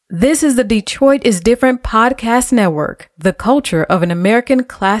This is the Detroit is Different podcast network, the culture of an American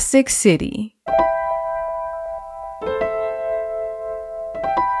classic city.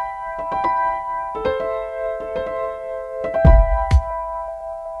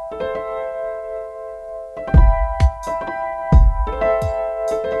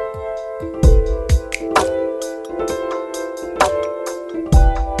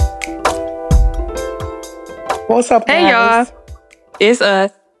 What's up, guys? Hey, y'all. It's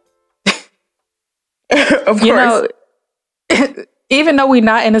us. Of course. You know, even though we're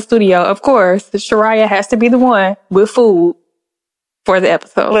not in the studio, of course, Shariah has to be the one with food for the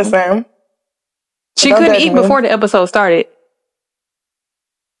episode. Listen. She couldn't eat before the episode started.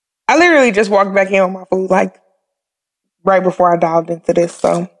 I literally just walked back in with my food, like, right before I dialed into this,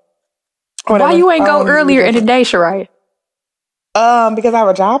 so. Why you ain't go earlier in the day, Shariah? Because I have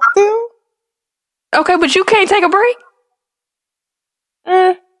a job still. Okay, but you can't take a break?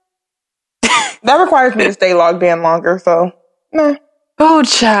 That requires me to stay logged in longer, so, nah. Oh,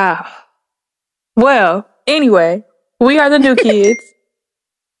 child. Well, anyway, we are the new kids.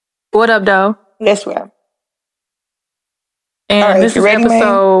 What up, though? Yes, we are. And right, this is ready,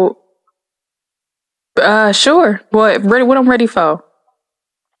 episode... Sure. What I'm ready for?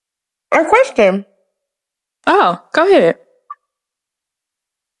 A question. Oh, go ahead.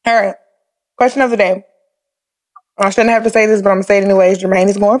 All right. Question of the day. I shouldn't have to say this, but I'm going to say it anyways. Jermaine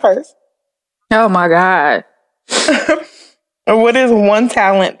is going first. Oh, my God. What is one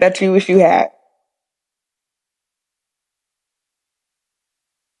talent that you wish you had?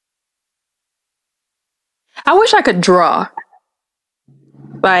 I wish I could draw.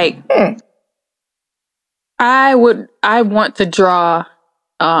 Like, I want to draw,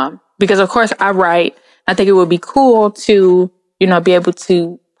 because of course I write. I think it would be cool to, be able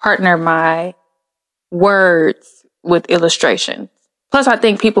to partner my words with illustrations. Plus, I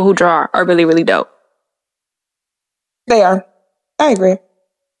think people who draw are really, really dope. They are. I agree.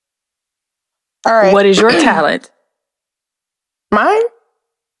 All right. What is your talent? Mine?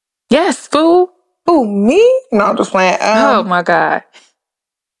 Yes, fool. Who, me? No, I'm just playing. Oh, my God.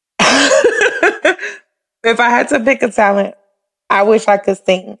 If I had to pick a talent, I wish I could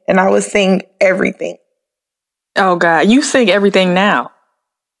sing, and I would sing everything. Oh, God. You sing everything now.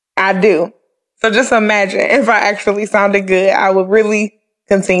 I do. So just imagine if I actually sounded good, I would really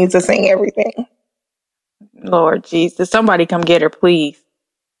continue to sing everything. Lord Jesus. Somebody come get her, please.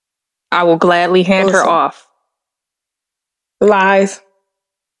 I will gladly hand her off. Lies.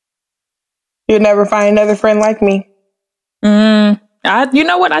 You'll never find another friend like me. You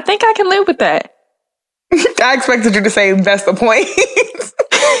know what? I think I can live with that. I expected you to say that's the point.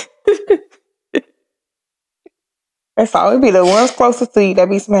 That's all. It'd be the ones closest to you that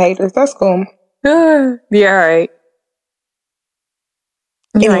be some haters. That's cool. Yeah, all right.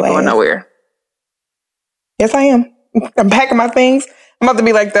 You ain't going nowhere. Yes, I am. I'm packing my things. I'm about to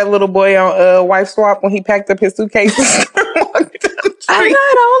be like that little boy on Wife Swap when he packed up his suitcases. I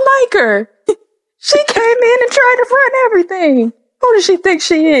don't like her. She came in and tried to run everything. Who does she think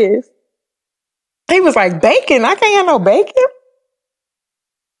she is? He was like, bacon? I can't have no bacon.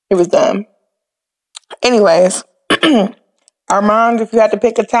 It was dumb. Anyways, Armand, if you had to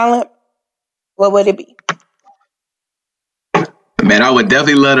pick a talent, what would it be? Man, I would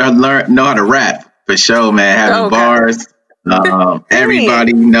definitely let her know how to rap for sure, man. Having bars,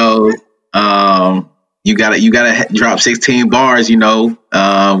 everybody knows. You gotta drop 16 bars,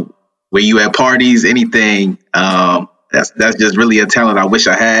 where you at parties, anything. That's just really a talent I wish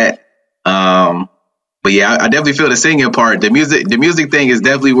I had. But yeah, I definitely feel the singing part. The music thing is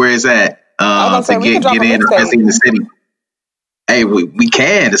definitely where it's at. To get in, especially in the city. Hey, we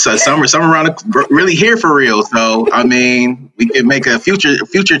can. So some around really here for real. So I mean, we could make a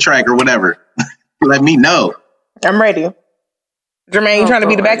future track or whatever. Let me know. I'm ready. Jermaine, you trying to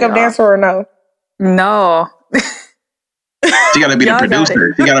be the backup dancer or no? No. She got to be the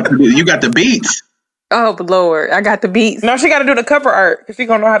producer. She got to produce. You got the beats. Oh Lord, I got the beats. No, she got to do the cover art because she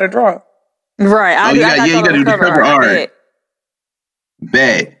gonna know how to draw. Right. You got to do the cover art.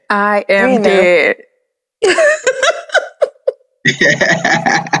 Bet. I am dead.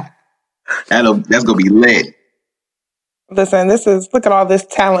 That's gonna be lit. Listen, look at all this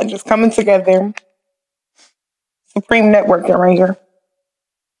talent just coming together. Supreme networking right here.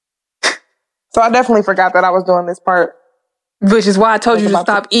 So I definitely forgot that I was doing this part. Which is why I told you to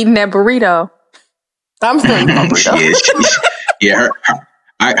stop eating that burrito. I'm still eating my burrito.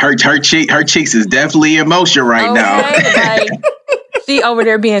 Her cheeks is definitely in motion right now. Like, she over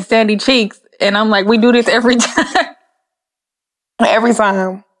there being Sandy Cheeks, and I'm like, we do this every time. Every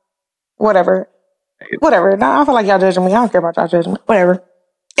time. Whatever. No, I feel like y'all judging me. I don't care about y'all judging me. Whatever.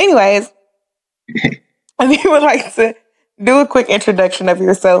 Anyways, if you would like to do a quick introduction of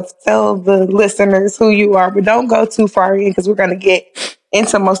yourself, tell the listeners who you are, but don't go too far in because we're going to get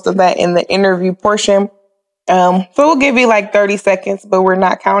into most of that in the interview portion. So we'll give you like 30 seconds, but we're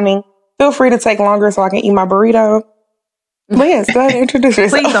not counting. Feel free to take longer so I can eat my burrito. But yes, go ahead and introduce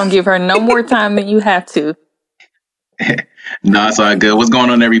yourself. Please don't give her no more time than you have to. No, it's all good. What's going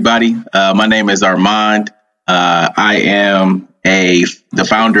on, everybody? My name is Armand. I am the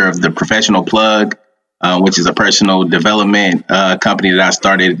founder of the Professional Plug, which is a personal development company that I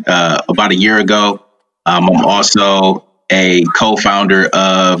started about a year ago. I'm also a co-founder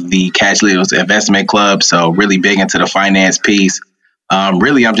of the Cash Leaders Investment Club, so really big into the finance piece.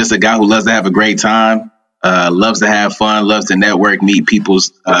 Really, I'm just a guy who loves to have a great time, loves to have fun, loves to network, meet people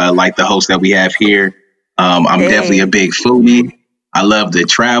like the host that we have here. I'm definitely a big foodie. I love to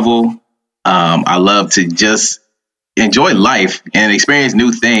travel. I love to just enjoy life and experience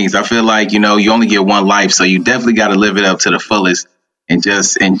new things. I feel like, you only get one life, so you definitely got to live it up to the fullest and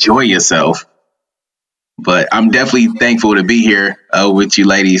just enjoy yourself. But I'm definitely thankful to be here with you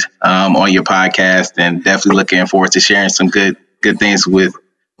ladies on your podcast, and definitely looking forward to sharing some good things with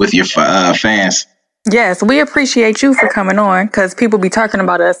your fans. Yes, we appreciate you for coming on because people be talking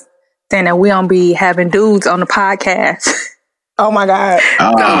about us saying that we don't be having dudes on the podcast. Oh my God.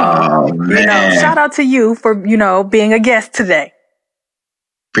 Oh, man. Shout out to you for, being a guest today.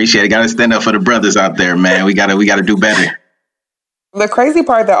 Appreciate it. Got to stand up for the brothers out there, man. We gotta do better. The crazy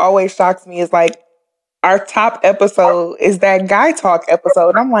part that always shocks me is like our top episode is that guy talk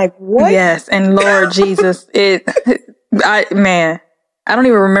episode. I'm like, what? Yes, and Lord Jesus, I don't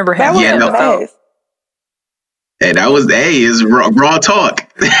even remember him. That was a mess. Hey, it's raw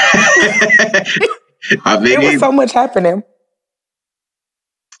talk. There was so much happening.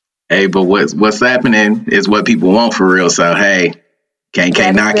 Hey, but what's happening is what people want for real. So hey,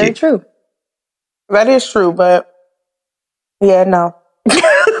 can't knock it. True. That is true, but yeah, no.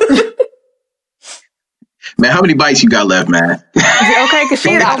 Man, how many bites you got left, man? Okay, because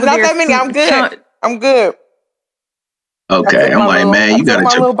she's not that many. I'm good. I'm good. Okay, I'm like, man, you got a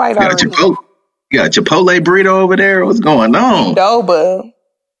Chipotle burrito over there. What's going on? Qdoba.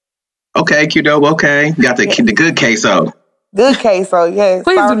 Okay, Qdoba. Okay, you got the good queso. Good queso, yes.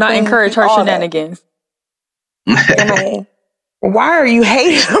 Please do not encourage her shenanigans. Man, why are you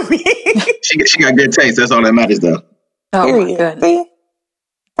hating me? She got good taste. That's all that matters, though. Oh, my goodness. See?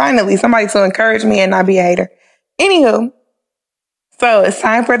 Finally, somebody to encourage me and not be a hater. Anywho, so it's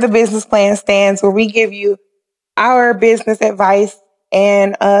time for the business plan stands where we give you our business advice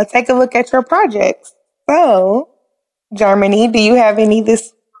and take a look at your projects. So, Germany, do you have any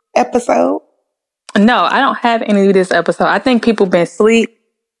this episode? No, I don't have any this episode. I think people been asleep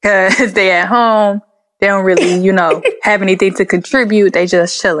because they at home. They don't really, have anything to contribute. They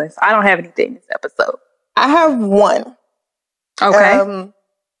just chilling. So I don't have anything this episode. I have one. Okay.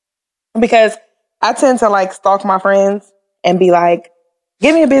 Because I tend to stalk my friends and be like,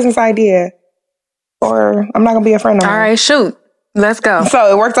 give me a business idea or I'm not going to be a friend no more. All right, shoot. Let's go.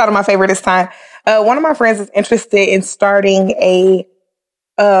 So it works out in my favor this time. One of my friends is interested in starting a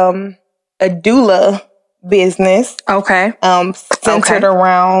doula business. Okay. Centered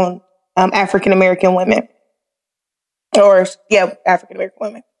around African American women. African American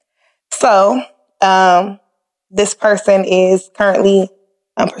women. So this person is currently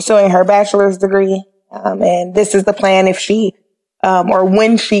pursuing her bachelor's degree. And this is the plan if she or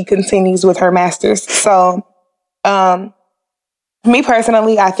when she continues with her master's. So me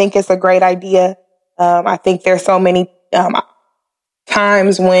personally, I think it's a great idea. I think there's so many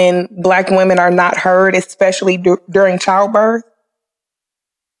times when Black women are not heard, especially during childbirth.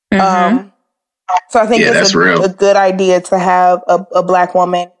 Mm-hmm. So I think it's a good idea to have a Black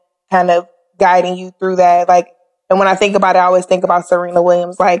woman kind of guiding you through that. And when I think about it, I always think about Serena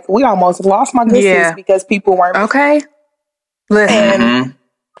Williams. We almost lost my good sis because people weren't. Okay. Listen. And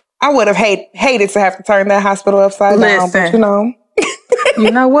I would have hated to have to turn that hospital upside down, but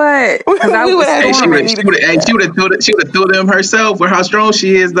you know what? She would have threw them herself with how strong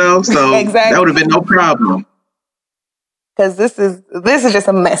she is, though. So that would have been no problem. Because this is just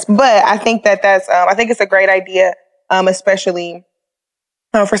a mess. But I think that's I think it's a great idea, especially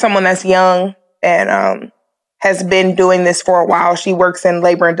for someone that's young and has been doing this for a while. She works in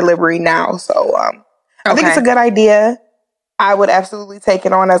labor and delivery now, so I think it's a good idea. I would absolutely take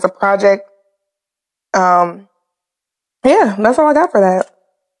it on as a project. Yeah, that's all I got for that.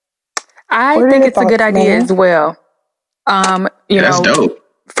 I think it's a good idea as well. That's dope.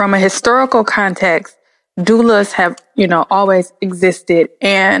 From a historical context, doulas have, always existed.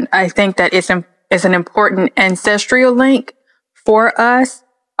 And I think that it's an important ancestral link for us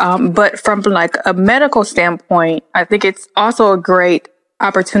But from like a medical standpoint, I think it's also a great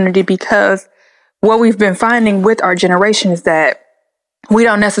opportunity because what we've been finding with our generation is that we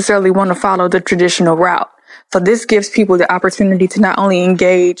don't necessarily want to follow the traditional route. So this gives people the opportunity to not only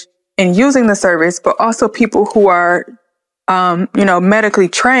engage in using the service, but also people who are, medically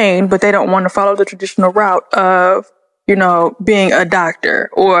trained, but they don't want to follow the traditional route of, being a doctor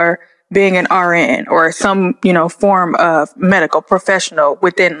or being an RN or some, form of medical professional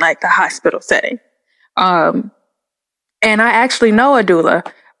within like the hospital setting. And I actually know a doula,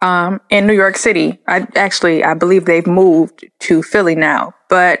 in New York City. I believe they've moved to Philly now,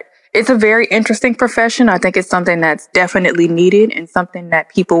 but it's a very interesting profession. I think it's something that's definitely needed and something that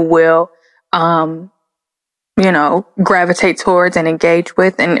people will, gravitate towards and engage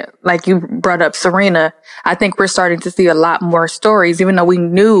with. And like you brought up Serena, I think we're starting to see a lot more stories, even though we've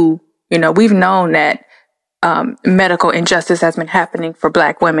known that, medical injustice has been happening for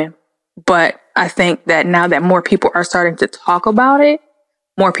Black women. But I think that now that more people are starting to talk about it,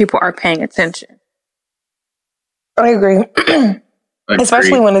 more people are paying attention. I agree.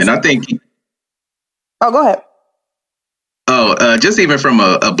 Especially when it's... And I think... Oh, go ahead. Just even from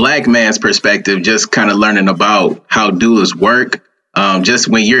a Black man's perspective, just kind of learning about how doulas work. Just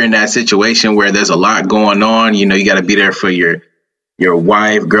when you're in that situation where there's a lot going on, you got to be there for your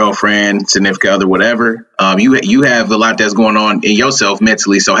wife, girlfriend, significant other, whatever. You have a lot that's going on in yourself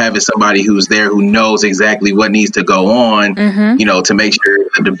mentally. So having somebody who's there who knows exactly what needs to go on, to make sure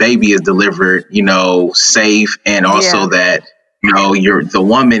that the baby is delivered, safe, and also that, the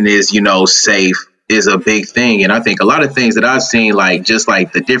woman is, safe is a big thing. And I think a lot of things that I've seen, like just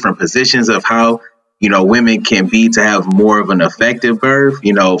like the different positions of how, women can be to have more of an effective birth,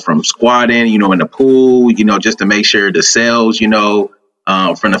 from squatting, in the pool, just to make sure the cells, from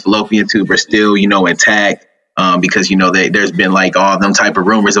the fallopian tube are still, intact. Because, there's been like all them type of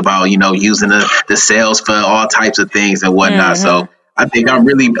rumors about, using the cells for all types of things and whatnot. So I think I'm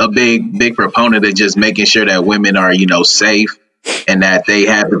really a big proponent of just making sure that women are, safe and that they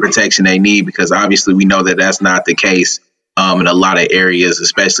have the protection they need, because obviously we know that that's not the case in a lot of areas,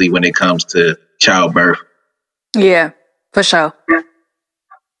 especially when it comes to childbirth. Yeah, for sure.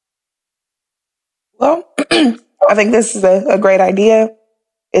 Well, I think this is a great idea.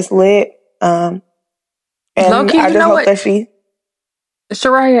 It's lit. And Low-key, I just hope that she...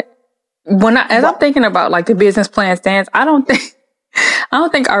 Shariah, as I'm thinking about like the business plan stance, I don't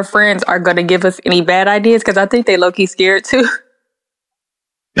think our friends are going to give us any bad ideas, because I think they low-key scared too.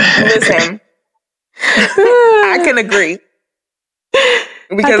 Listen, I can agree.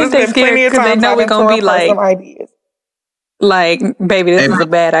 Because there's been plenty of times they know we're going to be like, some ideas. Like, baby, this is a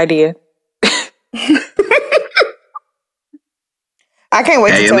bad idea. I can't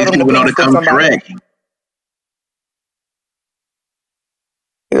wait to tell them to know to come correct.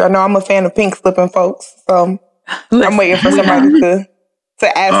 I know I'm a fan of pink slipping folks, so I'm waiting for somebody to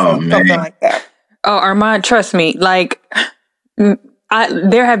ask something like that. Oh, Armand, trust me. Like,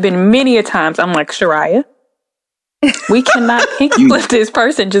 there have been many a times I'm like, Shariah, we cannot pink slip this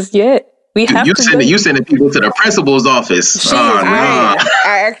person just yet. We have you sending people to the principal's office. I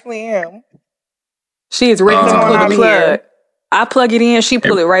actually am. She is ready to pull the plug. I plug it in, she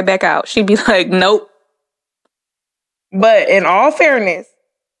pull it right back out. She'd be like, nope. But in all fairness,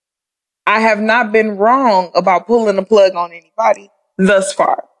 I have not been wrong about pulling the plug on anybody thus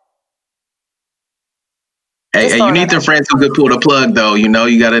far. Hey, you need the friends who could pull the plug, though. You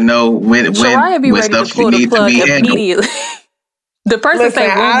got to know when stuff you need to be handled. Immediately. The person say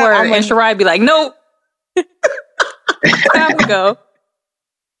one word and Shariah be like, nope. Time to go.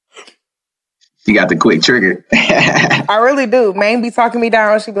 She got the quick trigger. I really do. Maine be talking me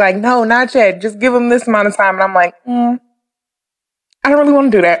down. She'd be like, no, not yet. Just give him this amount of time. And I'm like, I don't really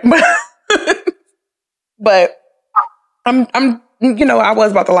want to do that. But I'm I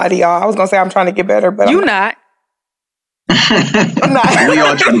was about to lie to y'all. I was going to say I'm trying to get better, but I'm not. I'm not. We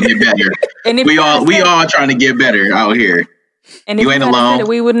all trying to get better. And we all trying to get better out here. And if you ain't alone,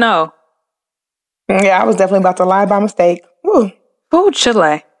 we would know. Yeah, I was definitely about to lie by mistake. Ooh,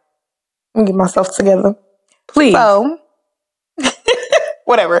 Chile. Let me get myself together. Please. So,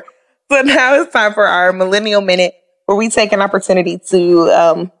 whatever. So now it's time for our Millennial Minute, where we take an opportunity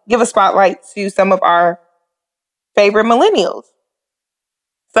to give a spotlight to some of our favorite millennials.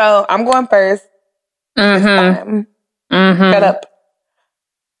 So I'm going first. Shut up.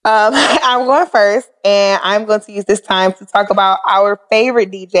 I'm going first, and I'm going to use this time to talk about our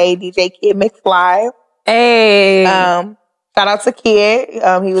favorite DJ Kid McFly. Hey. Shout out to Kid.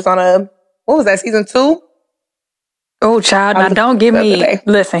 He was on what was that, season 2? Oh, child. Now don't give me,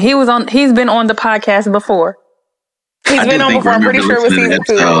 listen, he's been on the podcast before. He's been on before. I'm pretty sure it was season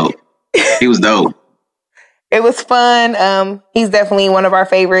 2. He was dope. It was fun. He's definitely one of our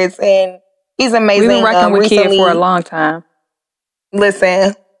favorites, and he's amazing. We've been rocking with Kid for a long time.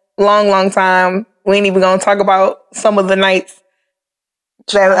 Listen, long time. We ain't even gonna talk about some of the nights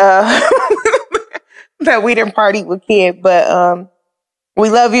that that we didn't party with Kid, but we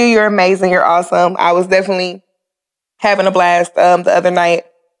love you. You're amazing. You're awesome. I was definitely having a blast the other night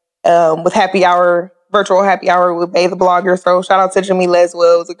with virtual happy hour with Bay the Blogger. So shout out to Jimmy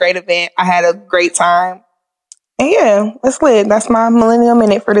Leswell. It was a great event. I had a great time. And yeah, that's lit. That's my Millennial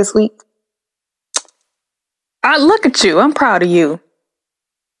Minute for this week. I look at you. I'm proud of you.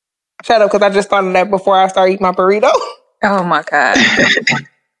 Shut up, because I just thought of that before I started eating my burrito. Oh my God.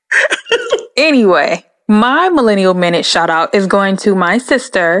 Anyway, my Millennial Minute shout out is going to my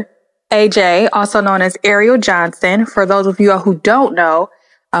sister, AJ, also known as Ariel Johnson. For those of you who don't know,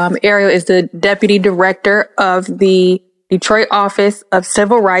 Ariel is the Deputy Director of the Detroit Office of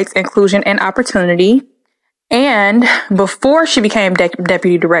Civil Rights, Inclusion, and Opportunity. And before she became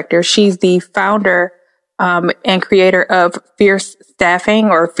Deputy Director, she's the founder and creator of Fierce Staffing,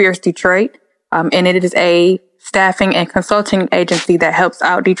 or Fierce Detroit. And it is a staffing and consulting agency that helps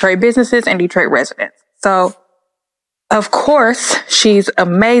out Detroit businesses and Detroit residents. So, of course, she's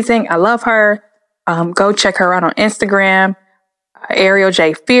amazing. I love her. Go check her out on Instagram, Ariel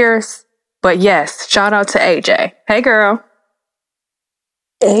J. Fierce. But yes, shout out to AJ. Hey, girl.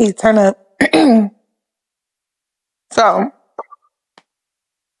 Hey, turn up. So,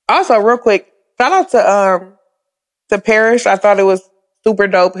 also real quick, shout out to Parrish. I thought it was super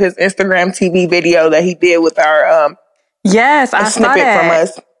dope, his Instagram TV video that he did with our yes, I saw that. From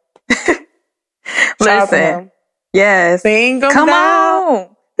us. Listen, yes, sing them come down.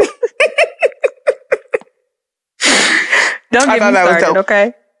 on. Don't get me started,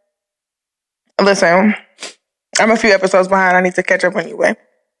 okay? Listen, I'm a few episodes behind. I need to catch up anyway.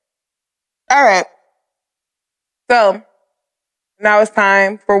 All right. So, now it's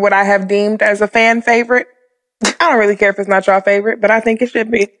time for what I have deemed as a fan favorite. I don't really care if it's not your favorite, but I think it should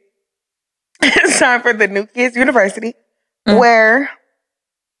be. It's time for the New Kids University, where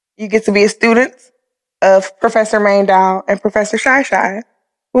you get to be a student of Professor Maindow and Professor Shy Shy,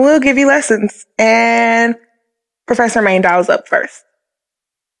 who will give you lessons. And Professor Maindow's up first.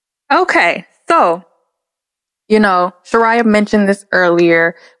 Okay, so, Shariah mentioned this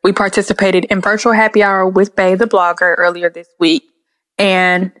earlier. We participated in Virtual Happy Hour with Bay the Blogger earlier this week.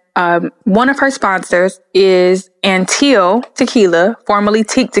 And one of her sponsors is Antio Tequila, formerly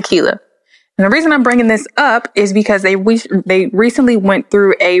Teak Tequila. And the reason I'm bringing this up is because they recently went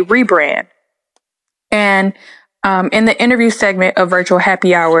through a rebrand. And in the interview segment of Virtual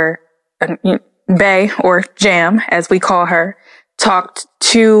Happy Hour, Bay, or Jam, as we call her, talked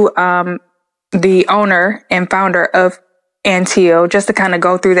to the owner and founder of Antio, just to kind of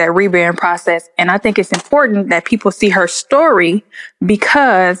go through that rebrand process. And I think it's important that people see her story,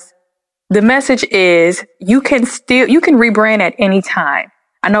 because the message is you can rebrand at any time.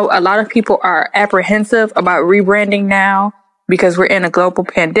 I know a lot of people are apprehensive about rebranding now because we're in a global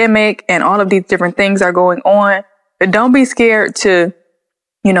pandemic and all of these different things are going on. But don't be scared to,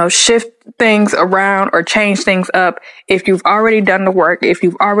 shift things around or change things up. If you've already done the work, if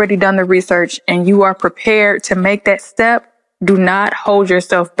you've already done the research and you are prepared to make that step, do not hold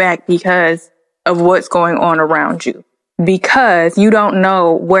yourself back because of what's going on around you, because you don't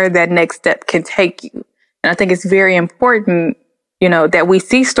know where that next step can take you. And I think it's very important, that we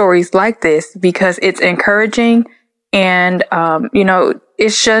see stories like this, because it's encouraging and,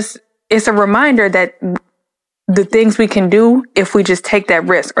 it's a reminder that the things we can do if we just take that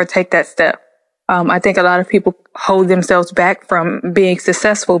risk or take that step. I think a lot of people hold themselves back from being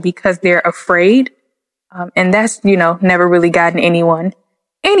successful because they're afraid. And that's, never really gotten anyone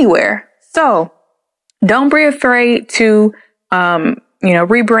anywhere. So don't be afraid to,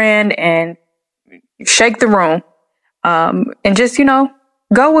 rebrand and shake the room. And just,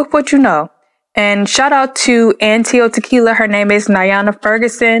 go with what you know. And shout out to Antio Tequila. Her name is Nyana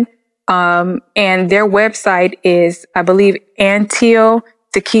Ferguson. And their website is, I believe, Antio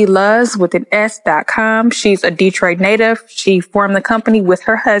Tequilas with an S.com. She's a Detroit native. She formed the company with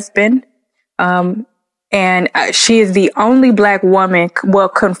her husband. And she is the only Black woman,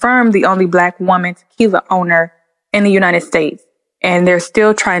 confirmed the only Black woman tequila owner in the United States. And they're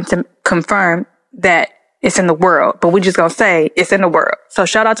still trying to confirm that it's in the world, but we're just going to say it's in the world. So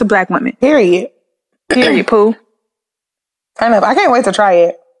shout out to Black women. Period. Period, Pooh. Kind of. I can't wait to try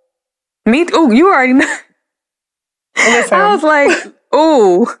it. Me, ooh, you already know. Listen. I was like,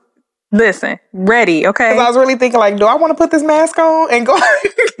 ooh, Listen, ready, okay? Because I was really thinking, like, do I want to put this mask on and go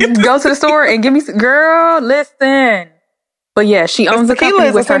go to the store and give me some... Girl, listen. But yeah, she owns the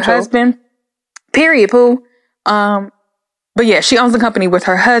company with her husband. Period, Pooh. But yeah, she owns the company with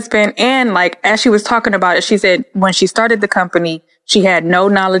her husband. And like, as she was talking about it, she said when she started the company, she had no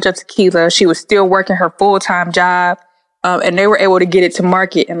knowledge of tequila. She was still working her full-time job. And they were able to get it to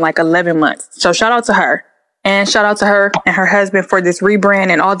market in like 11 months. So shout out to her. And shout out to her and her husband for this rebrand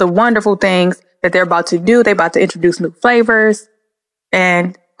and all the wonderful things that they're about to do. They're about to introduce new flavors.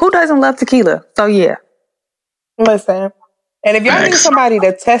 And who doesn't love tequila? So yeah. Listen. And if y'all need somebody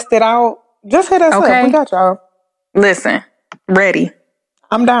to test it out, just hit us up. We got y'all. Listen. Ready.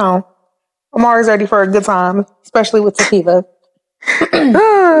 I'm down. I'm always ready for a good time, especially with tequila.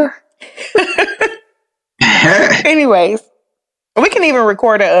 Anyways, we can even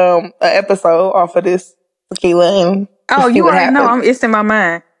record a episode off of this tequila and you already know. It's in my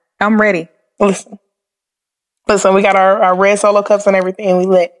mind. I'm ready. Listen, we got our red Solo cups and everything. We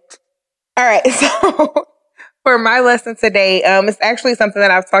lit. All right. So for my lesson today, it's actually something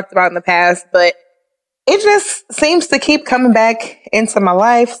that I've talked about in the past, but it just seems to keep coming back into my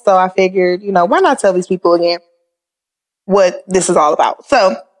life. So I figured, why not tell these people again what this is all about?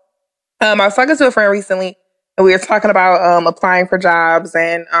 So I was talking to a friend recently, and we were talking about applying for jobs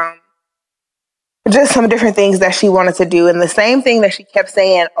and just some different things that she wanted to do. And the same thing that she kept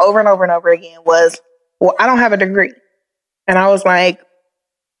saying over and over and over again was, well, I don't have a degree. And I was like,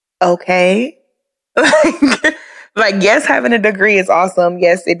 okay. Like, yes, having a degree is awesome.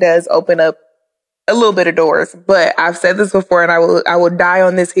 Yes, it does open up a little bit of doors. But I've said this before, and I will die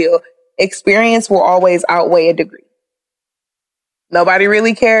on this hill. Experience will always outweigh a degree. Nobody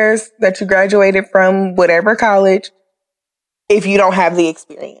really cares that you graduated from whatever college if you don't have the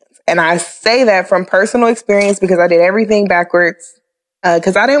experience. And I say that from personal experience because I did everything backwards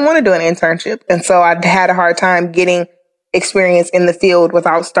because I didn't want to do an internship. And so I had a hard time getting experience in the field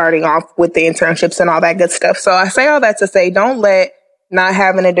without starting off with the internships and all that good stuff. So I say all that to say, don't let not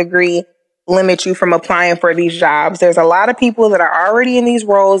having a degree limit you from applying for these jobs. There's a lot of people that are already in these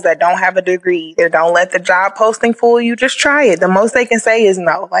roles that don't have a degree. They don't let the job posting fool you. Just try it. The most they can say is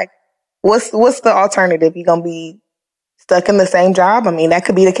no. Like, what's the alternative? You're going to be stuck in the same job? I mean, that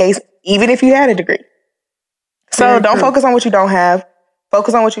could be the case even if you had a degree. So don't focus on what you don't have.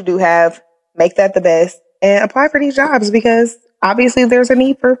 Focus on what you do have. Make that the best and apply for these jobs because obviously there's a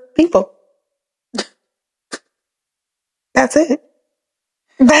need for people. That's it.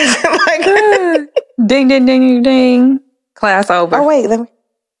 Ding, ding, ding, ding. Class over. Oh, wait. Let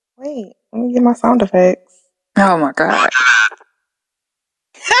me get my sound effects. Oh, my God.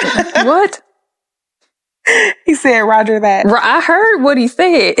 What? He said, Roger that. I heard what he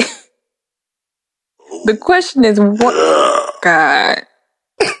said. The question is, what? God.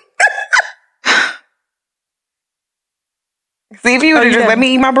 See, if you would have just let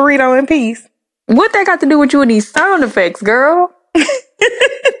me eat my burrito in peace. What that got to do with you and these sound effects, girl?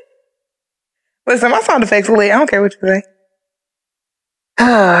 Listen, my sound effects lit. I don't care what you say.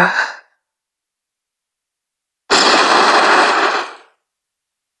 Now,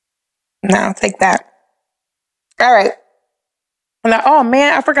 take that. All right. Now, oh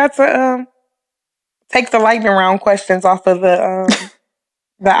man, I forgot to take the lightning round questions off of the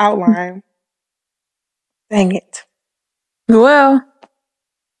outline. Dang it. Well,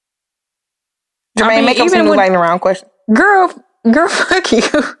 Jermaine, make up some new lightning round questions. Girl, fuck you.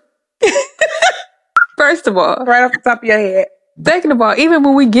 First of all. Right off the top of your head. Second of all, even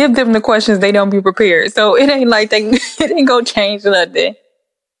when we give them the questions, they don't be prepared. So it ain't like it ain't gonna change nothing.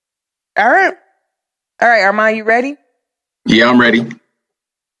 All right, Armand, you ready? Yeah, I'm ready.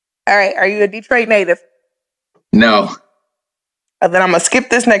 All right, are you a Detroit native? No. Then I'm gonna skip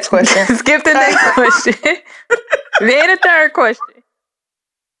this next question. Skip the next question. Then the third question.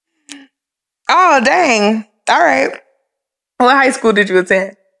 Oh, dang. All right. What high school did you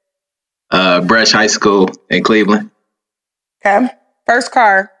attend? Bresh High School in Cleveland. Okay. First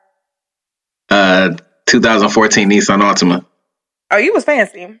car? 2014 Nissan Altima. Oh, you was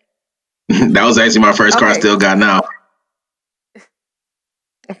fancy. That was actually my first car I still got now.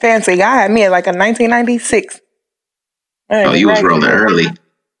 Fancy. I had me at like a 1996. Oh, you was rolling early.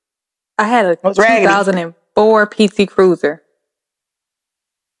 I had a 2004 PT Cruiser.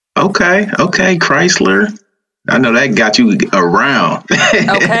 Okay, Chrysler. I know that got you around.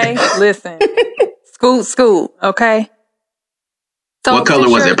 Okay, listen. School, okay? So what color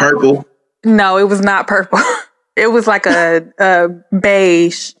was it? Purple? No, it was not purple. It was like a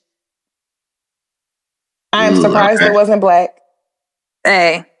beige. I am surprised it wasn't black.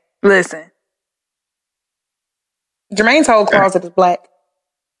 Hey, listen. Jermaine's whole closet is black.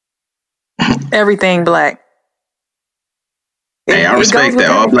 Everything black. Hey, I respect that.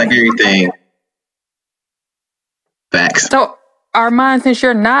 All black, everything. Facts. So, Armand, since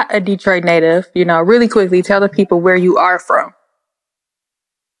you're not a Detroit native, really quickly tell the people where you are from.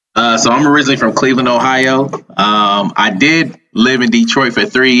 So I'm originally from Cleveland, Ohio. I did live in Detroit for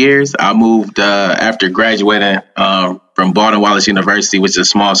 3 years. I moved after graduating from Baldwin-Wallace University, which is a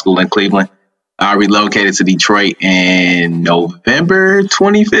small school in Cleveland. I relocated to Detroit in November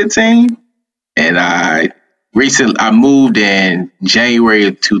 2015, and I moved in January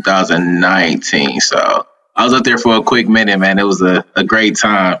of 2019. So I was up there for a quick minute, man. It was a great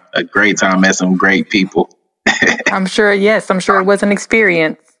time. A great time. Met some great people. I'm sure it was an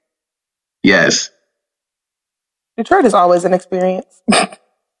experience. Yes. Detroit is always an experience.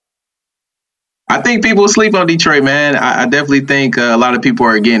 I think people sleep on Detroit, man. I definitely think a lot of people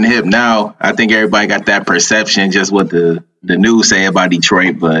are getting hip now. I think everybody got that perception, just what the news say about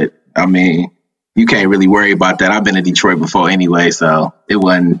Detroit. But, I mean, you can't really worry about that. I've been to Detroit before anyway, so it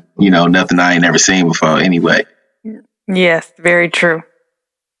wasn't, nothing I ain't never seen before anyway. Yes, very true.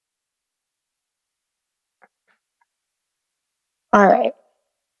 All right.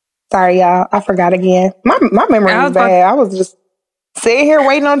 Sorry, y'all. I forgot again. My memory is bad. I was just sitting here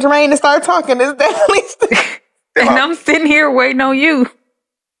waiting on Jermaine to start talking. It's definitely and I'm sitting here waiting on you.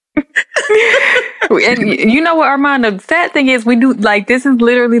 And you know what, Armand? The sad thing is we do, this is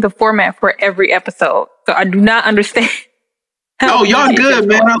literally the format for every episode. So I do not understand. Oh, y'all good,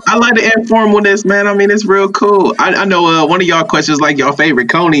 man. I like the informalness, man. I mean, it's real cool. I know one of y'all questions like your favorite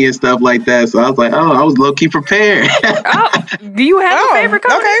coney and stuff like that. So I was like, I was low-key prepared. Do you have a favorite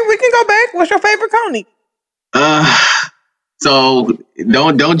coney? Okay, we can go back. What's your favorite coney? So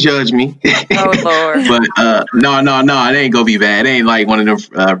don't judge me. Oh, Lord. But no, it ain't gonna be bad. It ain't like one of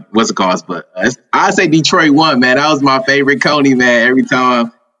them, what's it called? But I say Detroit 1, man. That was my favorite coney, man. Every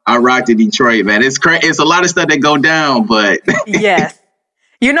time I rocked in Detroit, man. It's crazy. It's a lot of stuff that go down, but yes,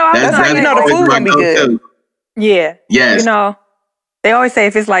 the food gonna be good. Yeah, yes. They always say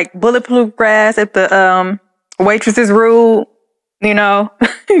if it's like bulletproof glass, if the waitress is rude,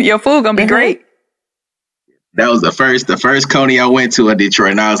 your food gonna be great. That was the first coney I went to in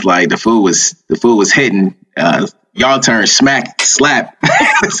Detroit, and I was like, the food was hitting. Y'all turned slap.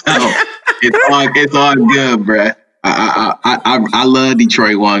 So it's all good, bruh. I love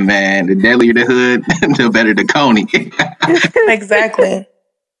Detroit 1, man. The deadlier the hood, the better the coney. Exactly.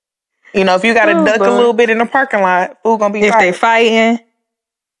 If you got to duck a little bit in the parking lot, food gonna be. If they fighting,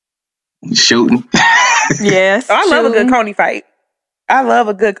 shooting. Yes, I love a good coney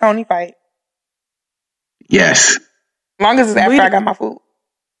fight. Yes. As long as it's after I got my food.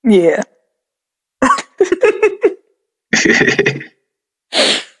 Yeah.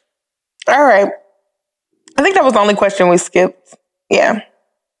 All right. I think that was the only question we skipped. Yeah.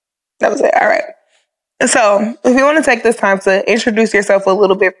 That was it. All right. So, if you want to take this time to introduce yourself a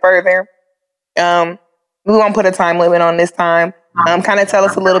little bit further, we won't put a time limit on this time. Kind of tell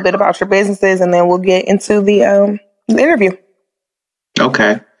us a little bit about your businesses, and then we'll get into the interview.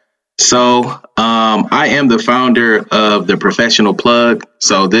 Okay. So, I am the founder of the Professional Plug.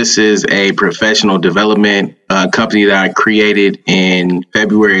 So this is a professional development company that I created in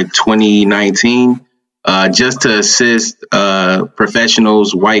February 2019, just to assist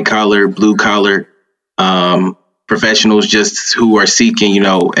professionals, white collar, blue collar professionals, just who are seeking,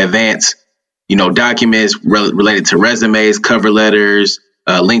 advanced, documents related to resumes, cover letters,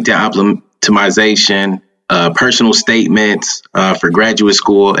 LinkedIn optimization, personal statements for graduate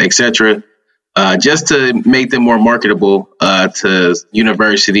school, etc., just to make them more marketable to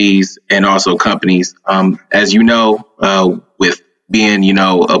universities and also companies. As you know, with being,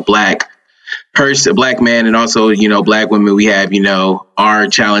 a black person, a black man, and also, black women, we have, our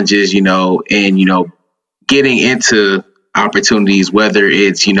challenges, and, getting into opportunities, whether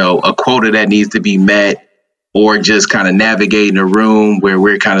it's, a quota that needs to be met, or just kind of navigating a room where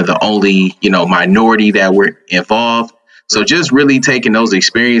we're kind of the only, minority that we're involved. So just really taking those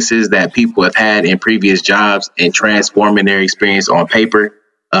experiences that people have had in previous jobs and transforming their experience on paper.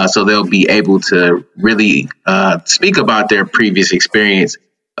 So they'll be able to really speak about their previous experience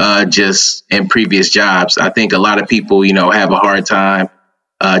just in previous jobs. I think a lot of people, have a hard time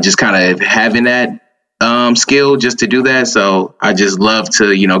just kind of having that skill just to do that. So I just love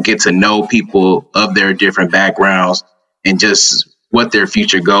to, get to know people of their different backgrounds and just what their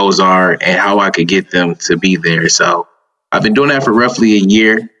future goals are and how I could get them to be there. So I've been doing that for roughly a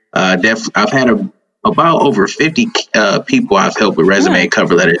year. I've had about over 50 people I've helped with resume and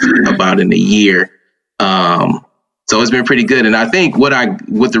cover letters about in a year. So it's been pretty good. And I think what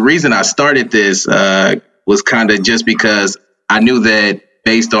the reason I started this was kind of just because I knew that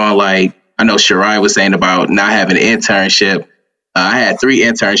based on I know Shirai was saying about not having an internship. I had 3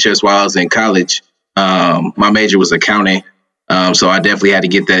 internships while I was in college. My major was accounting. So I definitely had to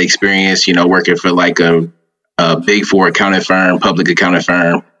get that experience, working for like a big 4 accounting firm, public accounting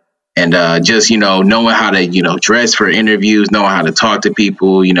firm. And just, knowing how to, dress for interviews, knowing how to talk to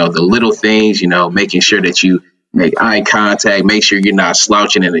people, the little things, making sure that you make eye contact, make sure you're not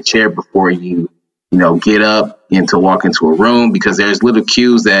slouching in a chair before you, get up and to walk into a room, because there's little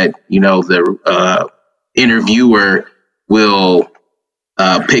cues that, the interviewer will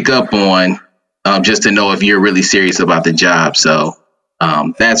pick up on, just to know if you're really serious about the job. So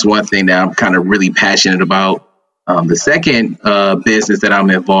that's one thing that I'm kind of really passionate about. The second business that I'm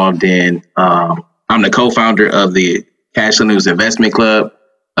involved in, I'm the co-founder of the Cash News Investment Club.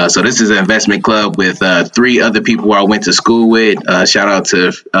 So this is an investment club with 3 other people who I went to school with. Shout out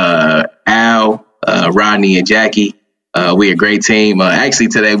to Al, Rodney, and Jackie. We're a great team. Actually,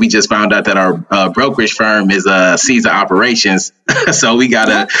 today we just found out that our brokerage firm is Caesar Operations. So we got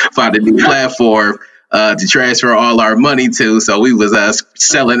to find a new platform to transfer all our money to. So we was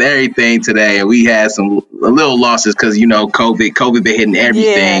selling everything today, and we had some little losses because, COVID been hitting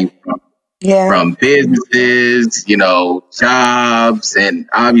everything. From businesses, jobs, and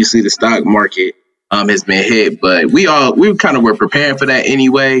obviously the stock market has been hit. But we kind of were preparing for that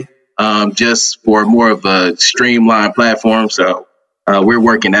anyway, just for more of a streamlined platform. So we're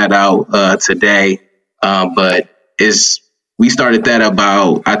working that out today. But we started that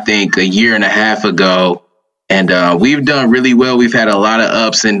about, I think, a year and a half ago. And we've done really well. We've had a lot of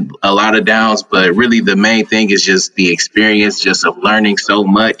ups and a lot of downs. But really the main thing is just the experience, just of learning so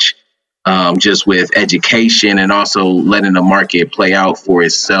much. Just with education and also letting the market play out for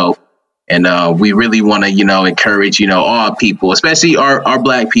itself. And we really want to, encourage, all people, especially our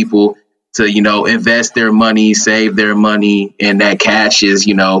Black people, to, invest their money, save their money. And that cash is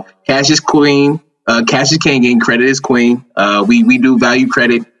queen. Cash is king and credit is queen. We do value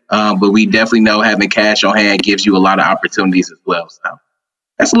credit, but we definitely know having cash on hand gives you a lot of opportunities as well. So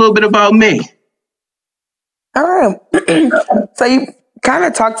that's a little bit about me. All right. So you kind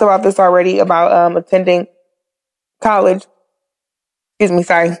of talked about this already, about attending college. Excuse me,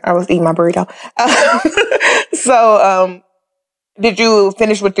 sorry, I was eating my burrito. So did you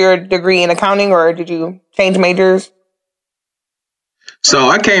finish with your degree in accounting, or did you change majors? So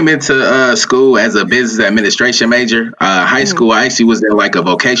I came into school as a business administration major. High school, I actually was in like a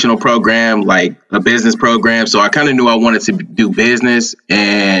vocational program, like a business program. So I kind of knew I wanted to do business,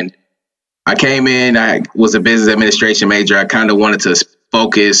 and I came in, I was a business administration major. I kind of wanted to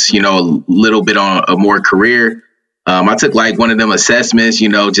focus, a little bit on a more career. I took like one of them assessments,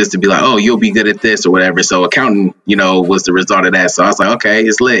 just to be like, oh, you'll be good at this or whatever. So accounting, was the result of that. So I was like, okay,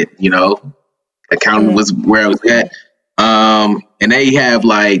 it's lit. Accounting was where I was at. And they have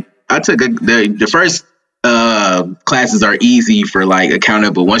like, I took the first classes are easy for like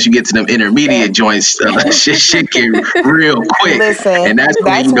accounting, but once you get to them intermediate joints, shit get real quick. Listen, and that's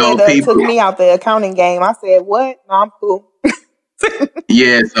when people took me out the accounting game. I said, what? No, I'm cool.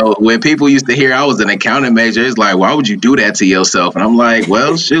 Yeah, so when people used to hear I was an accounting major, it's like, why would you do that to yourself? And I'm like,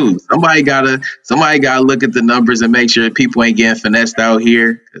 well, shoot, somebody gotta look at the numbers and make sure people ain't getting finessed out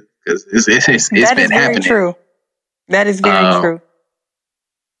here, because it's been happening. True. That is very true.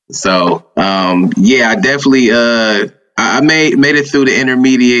 So, I definitely I made it through the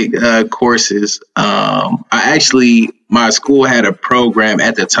intermediate courses. My school had a program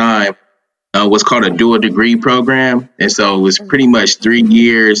at the time. Was called a dual degree program. And so it was pretty much 3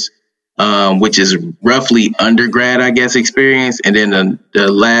 years, which is roughly undergrad, I guess, experience. And then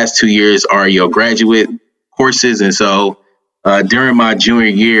the last 2 years are your graduate courses. And so during my junior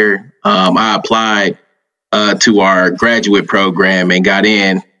year, I applied to our graduate program and got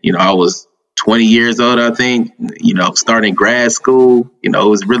in. I was 20 years old, I think, starting grad school. It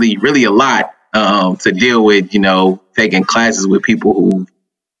was really, really a lot to deal with, taking classes with people who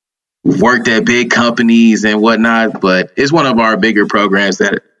worked at big companies and whatnot, but it's one of our bigger programs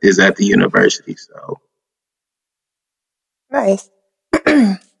that is at the university. So nice.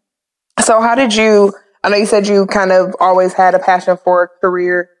 So how did you, I know you said you kind of always had a passion for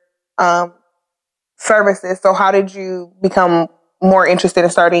career services. So how did you become more interested in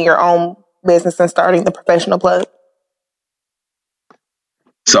starting your own business and starting the professional plug?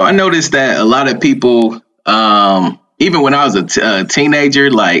 So I noticed that a lot of people, even when I was a teenager,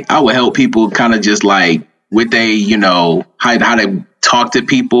 like I would help people kind of just like with how to talk to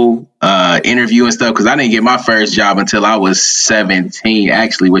people, interview and stuff. Cause I didn't get my first job until I was 17,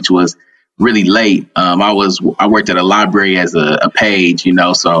 actually, which was really late. I worked at a library as a page,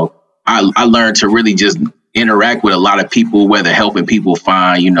 so I learned to really just interact with a lot of people, whether helping people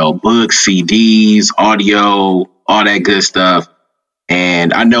find, books, CDs, audio, all that good stuff.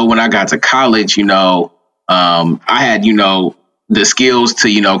 And I know when I got to college, I had, the skills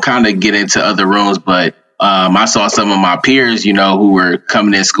to, kind of get into other rooms, but I saw some of my peers, who were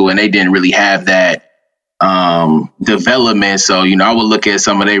coming in school and they didn't really have that development. So, I would look at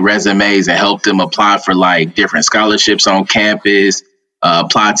some of their resumes and help them apply for like different scholarships on campus,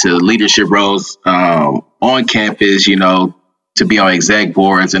 apply to leadership roles on campus, to be on exec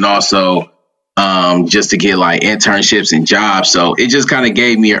boards, and also just to get like internships and jobs. So it just kind of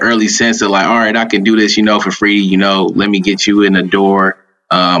gave me an early sense of like, all right, I can do this, for free, let me get you in the door.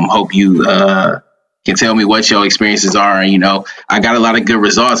 Hope you can tell me what your experiences are. And, I got a lot of good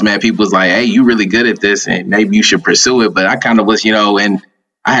results, man. People was like, hey, you really good at this and maybe you should pursue it. But I kind of was, and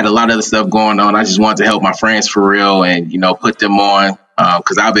I had a lot of other stuff going on. I just wanted to help my friends for real and, put them on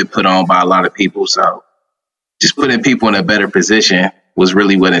because I've been put on by a lot of people. So just putting people in a better position was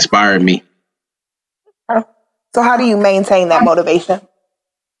really what inspired me. So how do you maintain that motivation?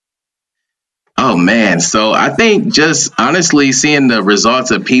 Oh, man. So I think just honestly seeing the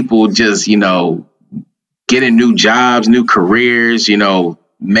results of people just, getting new jobs, new careers,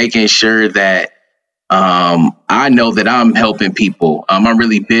 making sure that I know that I'm helping people. I'm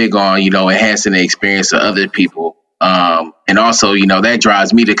really big on, enhancing the experience of other people. And also, that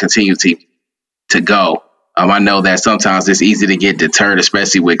drives me to continue to go. I know that sometimes it's easy to get deterred,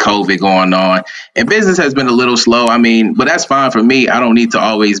 especially with COVID going on. And business has been a little slow. But that's fine for me. I don't need to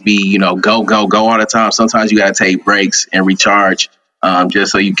always be, go all the time. Sometimes you got to take breaks and recharge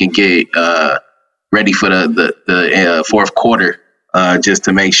just so you can get ready for the fourth quarter, just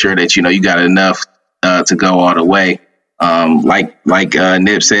to make sure that, you got enough to go all the way. Like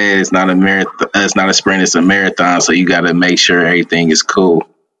Nip said, it's not a marathon, it's not a sprint, it's a marathon. So you got to make sure everything is cool.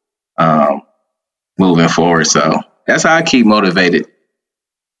 Moving forward. So that's how I keep motivated.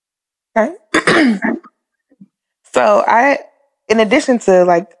 Okay. So in addition to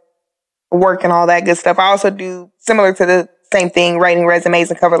like work and all that good stuff, I also do similar to the same thing, writing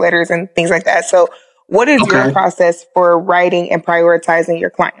resumes and cover letters and things like that. So what is your process for writing and prioritizing your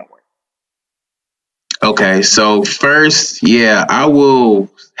client work? Okay. So first, I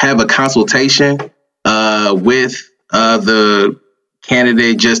will have a consultation with the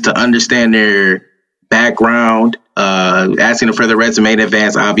candidate just to understand their background, asking them for their resume in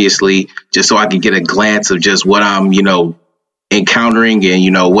advance, obviously, just so I can get a glance of just what I'm, encountering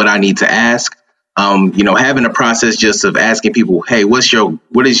and, what I need to ask. Having a process just of asking people, hey, what is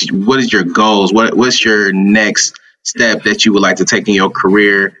your goals? What's your next step that you would like to take in your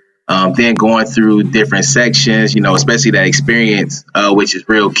career? Then going through different sections, especially that experience, which is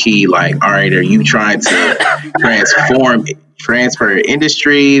real key. Like, all right, are you trying to transfer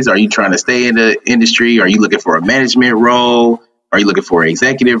industries? Are you trying to stay in the industry? Are you looking for a management role? Are you looking for an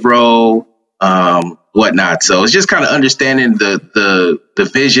executive role? Whatnot. So it's just kind of understanding the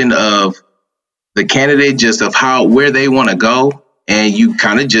vision of the candidate, just of where they want to go. And you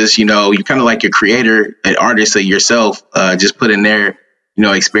kind of just, you're kind of like your creator, an artist of yourself, just putting their,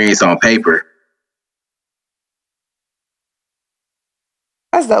 experience on paper.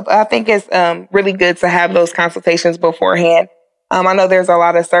 That's dope. I think it's really good to have those consultations beforehand. I know there's a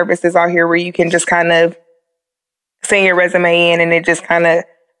lot of services out here where you can just kind of send your resume in and it just kind of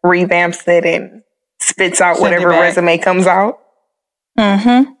revamps it and spits out whatever resume comes out.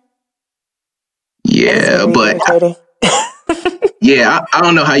 Mm-hmm. Yeah, but I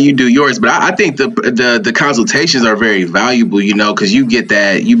don't know how you do yours, but I think the consultations are very valuable, because you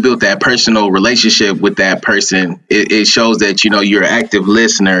built that personal relationship with that person. It shows that, you're an active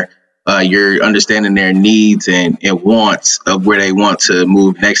listener. You're understanding their needs and wants of where they want to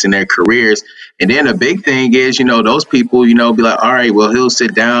move next in their careers. And then a big thing is, those people, be like, all right, well, he'll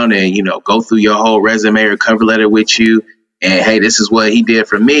sit down and, go through your whole resume or cover letter with you. And hey, this is what he did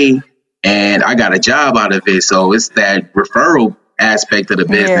for me. And I got a job out of it. So it's that referral aspect of the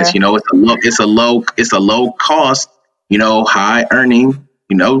business. Yeah. It's a low cost, high earning,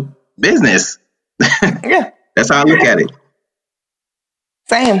 business. Yeah. That's how I look at it.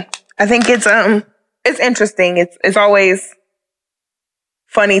 Same. I think it's interesting. It's always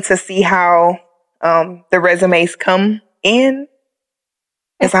funny to see how the resumes come in.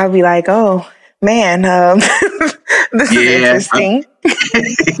 Because I'll be like, oh man, this is interesting.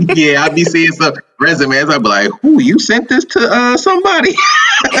 I'll be seeing some resumes. I'll be like, you sent this to somebody?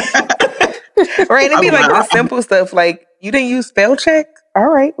 Right. It'd be like the simple stuff like, you didn't use spell check? All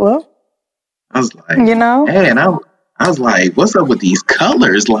right, well. I was like, man, I was like, what's up with these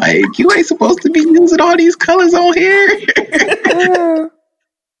colors? Like, you ain't supposed to be using all these colors on here.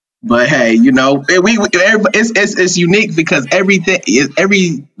 But hey, it's unique because every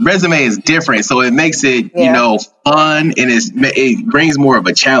resume is different, so it makes it fun, and it brings more of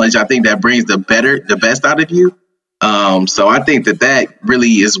a challenge. I think that brings the best out of you. So I think that really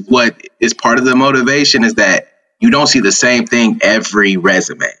is what is part of the motivation, is that you don't see the same thing every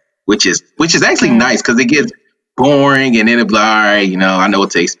resume, which is actually nice, because it gets boring and then it'll be like, all right, I know what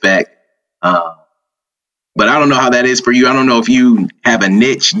to expect. But I don't know how that is for you. I don't know if you have a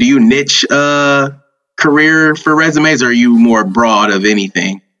niche. Do you niche career for resumes, or are you more broad of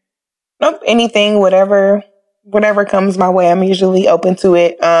anything? Nope, anything, whatever comes my way, I'm usually open to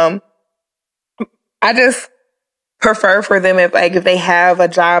it. I just prefer for them if they have a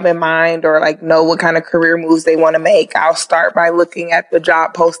job in mind, or know what kind of career moves they want to make. I'll start by looking at the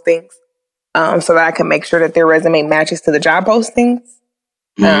job postings, so that I can make sure that their resume matches to the job postings.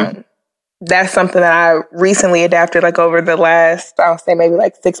 Mm-hmm. That's something that I recently adapted, over the last, I'll say maybe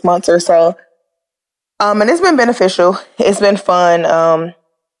 6 months or so. And it's been beneficial. It's been fun,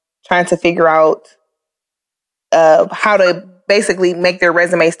 trying to figure out how to basically make their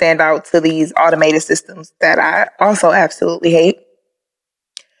resume stand out to these automated systems that I also absolutely hate.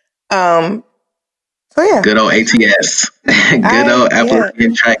 So yeah. Good old ATS. Good old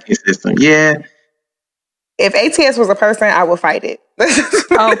applicant tracking system. Yeah. If ATS was a person, I would fight it.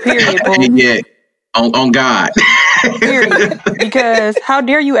 Oh, period. Yeah, on God. Period. Because how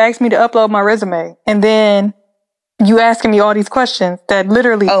dare you ask me to upload my resume, and then you asking me all these questions that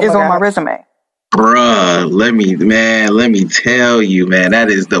literally is on my resume. Bruh, let me tell you, man, that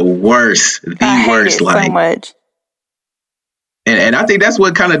is the worst. I hate it so much. And I think that's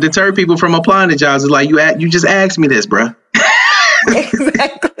what kind of deterred people from applying to jobs. Is you just asked me this, bruh.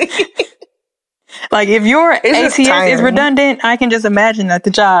 Exactly. If your ATS is redundant, I can just imagine that the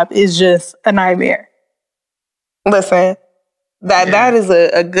job is just a nightmare. Listen, that is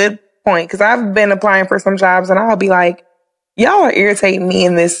a good point, because I've been applying for some jobs and I'll be like, y'all are irritating me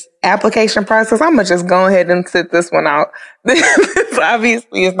in this application process. I'm going to just go ahead and sit this one out. This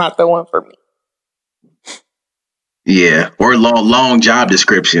obviously is not the one for me. Yeah, or long job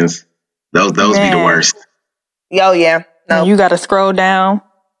descriptions. Those be the worst. Oh, yeah. No. You got to scroll down.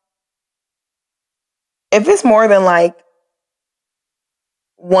 If it's more than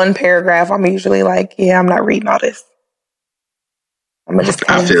one paragraph, I'm usually I'm not reading all this. I'm going to just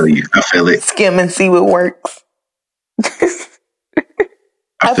I feel you. I feel it. Skim and see what works.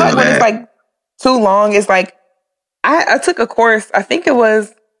 I feel when it's too long, it's I took a course, I think it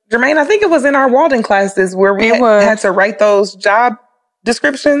was, Jermaine, I think it was in our Walden classes where we had to write those job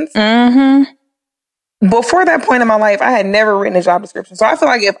descriptions. Mm-hmm. Before that point in my life, I had never written a job description. So I feel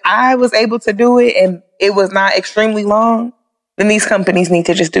like if I was able to do it and it was not extremely long, then these companies need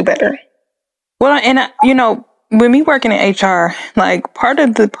to just do better. Well, and when me working in HR, part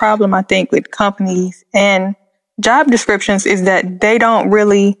of the problem I think with companies and job descriptions is that they don't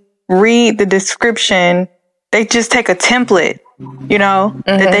really read the description. They just take a template,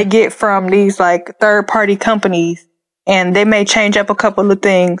 that they get from these third party companies, and they may change up a couple of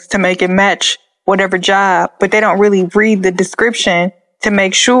things to make it match whatever job, but they don't really read the description to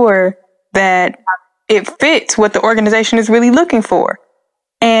make sure that it fits what the organization is really looking for.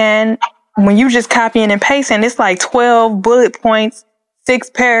 And when you just copying and pasting, it's 12 bullet points,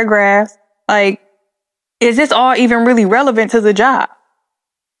 6 paragraphs. Is this all even really relevant to the job?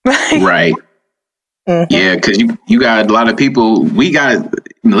 Right. Mm-hmm. Yeah, because you got a lot of people.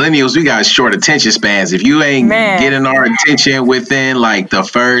 Millennials, we got short attention spans. If you ain't getting our attention within the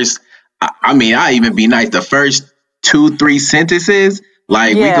first, I even be nice, the first 2-3 sentences,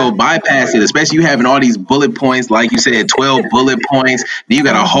 we go bypass it, especially you having all these bullet points, like you said, 12 bullet points. Then you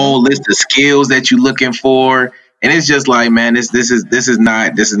got a whole list of skills that you're looking for. And it's just man, this is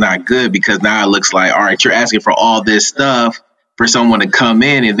not good, because now it looks all right, you're asking for all this stuff for someone to come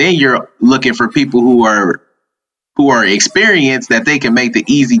in, and then you're looking for people who are experienced, that they can make the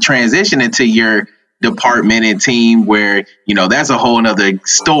easy transition into your department and team, where that's a whole nother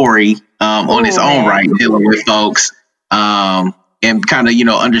story on its own right, dealing with folks and kind of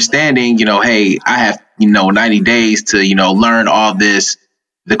understanding hey, I have 90 days to learn all this,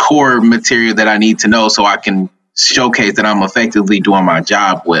 the core material that I need to know, so I can showcase that I'm effectively doing my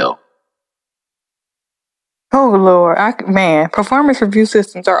job well. Oh Lord, performance review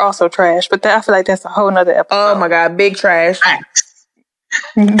systems are also trash, but I feel like that's a whole nother episode. Oh my God, big trash.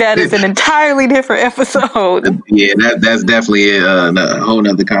 That is an entirely different episode. Yeah, that's definitely a whole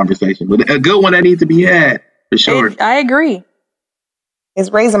nother conversation, but a good one that needs to be had for sure. I agree. It's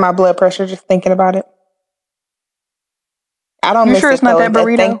raising my blood pressure just thinking about it. I don't. You miss sure it, it's not that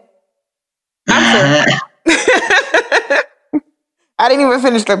burrito? I'm sure. I didn't even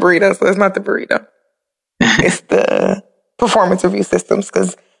finish the burrito, so it's not the burrito. It's the performance review systems,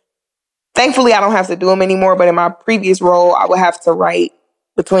 because thankfully I don't have to do them anymore. But in my previous role, I would have to write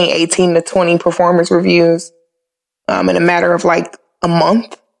between 18 to 20 performance reviews in a matter of like a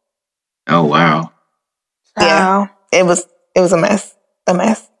month. Oh, wow. Yeah, it was a mess.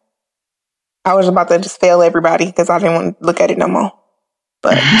 I was about to just fail everybody because I didn't want to look at it no more.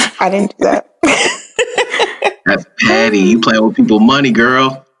 But I didn't do that. That's petty. You playing with people's money,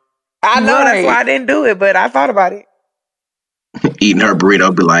 girl. I know, that's why I didn't do it, but I thought about it. Eating her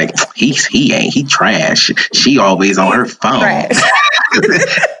burrito, be like, he trash. She always on her phone. I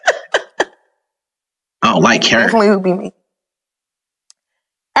don't like her. Definitely would be me.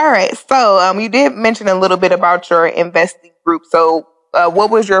 All right, so you did mention a little bit about your investing group. So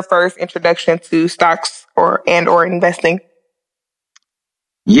what was your first introduction to stocks or investing?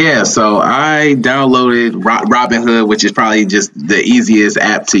 Yeah, so I downloaded Robinhood, which is probably just the easiest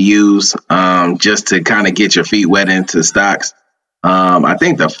app to use, just to kind of get your feet wet into stocks. I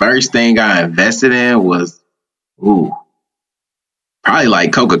think the first thing I invested in was, probably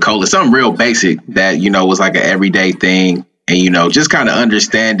like Coca-Cola, something real basic that, was like an everyday thing. And, just kind of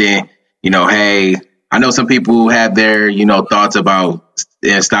understanding, hey, I know some people who have their, thoughts about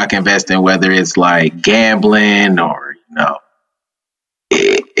stock investing, whether it's like gambling or,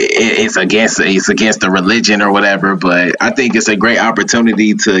 it's against the religion or whatever. But I think it's a great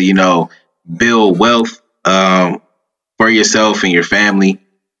opportunity to, build wealth for yourself and your family.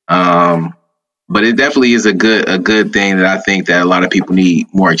 But it definitely is a good thing that I think that a lot of people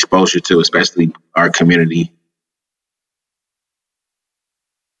need more exposure to, especially our community.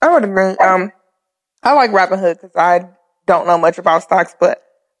 I would agree. I like Robinhood because I don't know much about stocks, but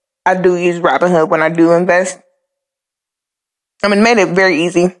I do use Robinhood when I do invest. I mean, it made it very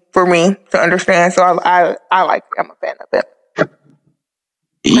easy for me to understand, so I like it. I'm a fan of it.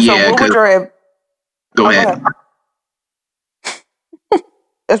 Yeah, so what would your... Go ahead.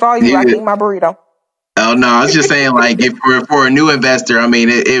 It's all you. I can eat my burrito. Oh no, I was just saying, like, if for a new investor, I mean,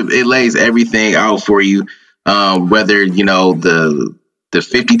 it lays everything out for you. Whether the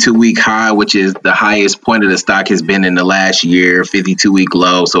 52-week high, which is the highest point of the stock has been in the last year, 52-week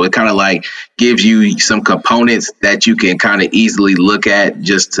low. So it kind of like gives you some components that you can kind of easily look at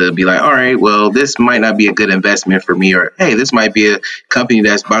just to be like, all right, well, this might not be a good investment for me, or hey, this might be a company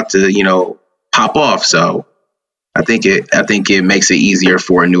that's about to pop off. So I think it makes it easier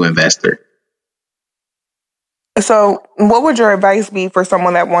for a new investor. So what would your advice be for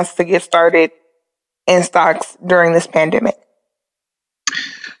someone that wants to get started in stocks during this pandemic?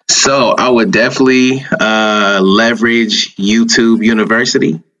 So I would definitely leverage YouTube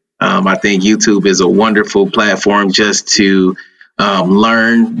University. I think YouTube is a wonderful platform just to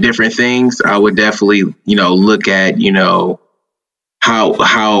learn different things. I would definitely, look at,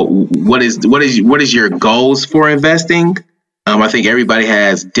 what is your goals for investing? I think everybody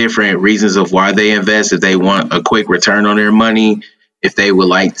has different reasons of why they invest. If they want a quick return on their money, if they would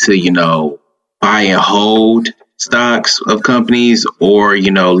like to, buy and hold stocks of companies, or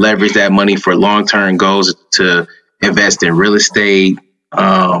leverage that money for long-term goals to invest in real estate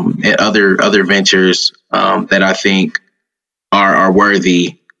and other ventures that I think are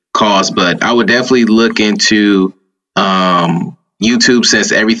worthy cause. But I would definitely look into YouTube,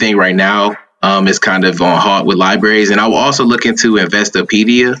 since everything right now is kind of on halt with libraries, and I will also look into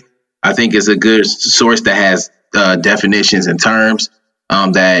Investopedia. I think it's a good source that has definitions and terms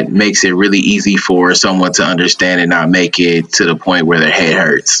that makes it really easy for someone to understand and not make it to the point where their head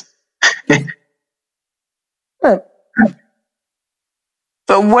hurts.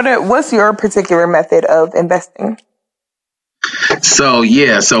 So what's your particular method of investing? So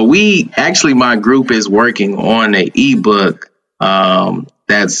my group is working on an ebook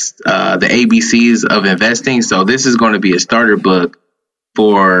that's the ABCs of investing. So this is going to be a starter book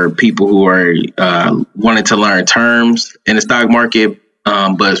for people who are wanting to learn terms in the stock market.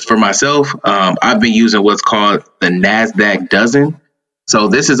 But for myself, I've been using what's called the NASDAQ dozen. So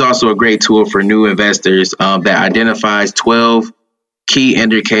this is also a great tool for new investors that identifies 12 key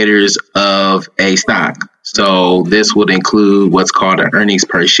indicators of a stock. So this would include what's called an earnings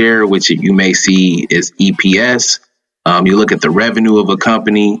per share, which you may see is EPS. You look at the revenue of a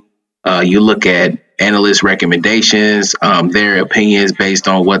company. You look at analyst recommendations, their opinions based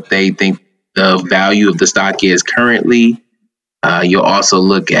on what they think the value of the stock is currently. You'll also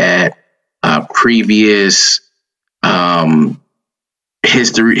look at previous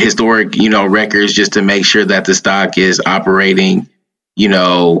historic, records, just to make sure that the stock is operating,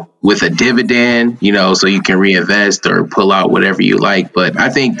 with a dividend, so you can reinvest or pull out whatever you like. But I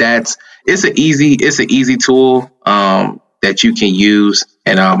think it's an easy tool. that you can use.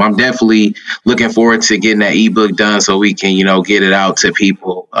 And I'm definitely looking forward to getting that ebook done so we can, get it out to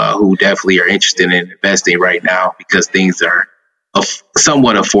people who definitely are interested in investing right now, because things are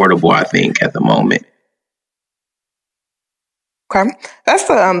somewhat affordable, I think, at the moment. Okay. That's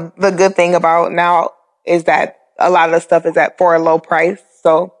the good thing about now is that a lot of the stuff is for a low price.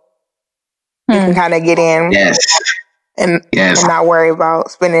 So you can kind of get in and not worry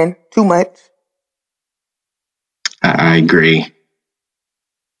about spending too much. I agree.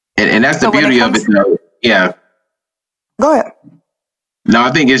 And that's the beauty of it, though. Yeah. Go ahead. No,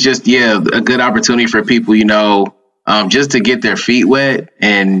 I think it's just, a good opportunity for people, just to get their feet wet.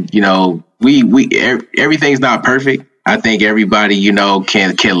 And, everything's not perfect. I think everybody,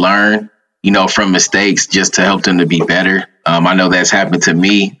 can learn, from mistakes just to help them to be better. I know that's happened to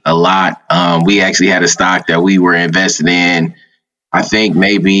me a lot. We actually had a stock that we were invested in, I think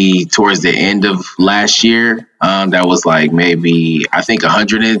maybe towards the end of last year. That was like maybe, I think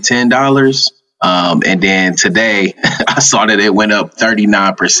 $110. And then today I saw that it went up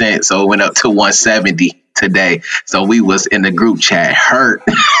 39%. So it went up to 170 today. So we was in the group chat hurt.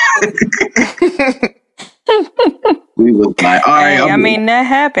 We was like, all right. That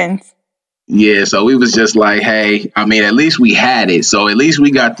happens. Yeah. So we was just like, hey, at least we had it. So at least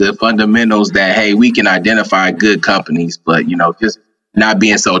we got the fundamentals that, hey, we can identify good companies, but, just not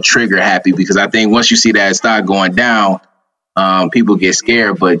being so trigger happy, because I think once you see that stock going down, people get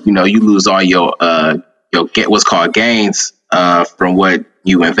scared, but you lose all your get what's called gains from what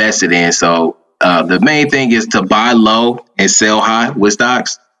you invested in. So the main thing is to buy low and sell high with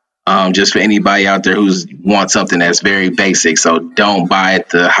stocks. Just for anybody out there who's wants something that's very basic, so don't buy at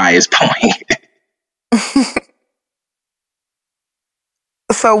the highest point.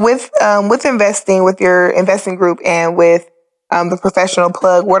 So with investing, with your investing group and with the professional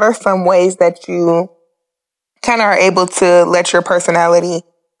plug, what are some ways that you kind of are able to let your personality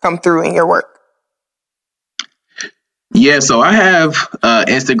come through in your work? Yeah, so I have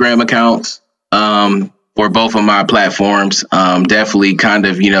Instagram accounts for both of my platforms. Definitely kind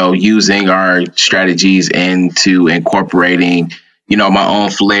of, using our strategies into incorporating, my own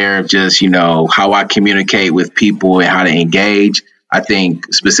flair of just, how I communicate with people and how to engage. I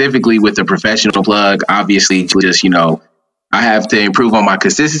think specifically with the professional plug, obviously just, I have to improve on my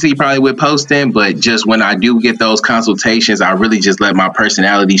consistency probably with posting, but just when I do get those consultations, I really just let my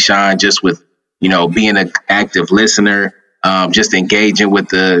personality shine, just with, being an active listener, just engaging with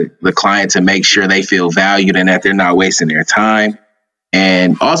the client to make sure they feel valued and that they're not wasting their time.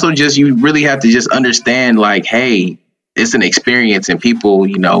 And also just, you really have to just understand, like, hey, it's an experience, and people,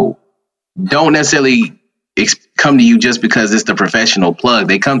 don't necessarily come to you just because it's the professional plug.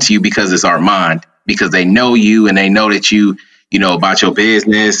 They come to you because it's Armand, because they know you and they know that you about your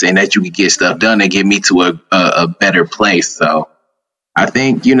business and that you can get stuff done and get me to a better place. So I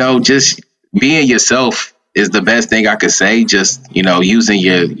think, just being yourself is the best thing I could say. Just, using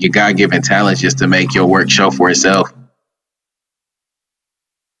your God-given talents just to make your work show for itself.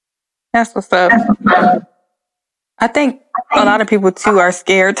 That's what's up. I think a lot of people too are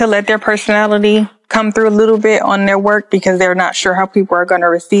scared to let their personality come through a little bit on their work because they're not sure how people are going to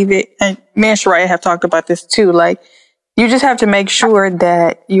receive it. And me and Shariah have talked about this too. Like, you just have to make sure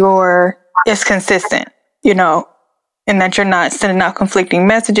that it's consistent, and that you're not sending out conflicting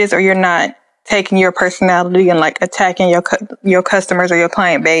messages, or you're not taking your personality and like attacking your customers or your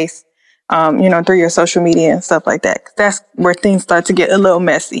client base, through your social media and stuff like that. 'Cause that's where things start to get a little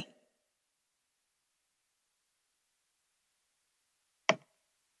messy.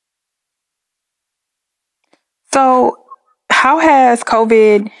 So how has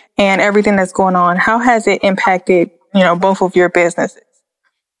COVID and everything that's going on, how has it impacted, both of your businesses?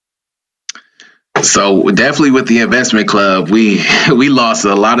 So definitely with the investment club, we lost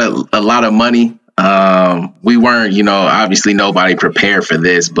a lot of money. We weren't, obviously nobody prepared for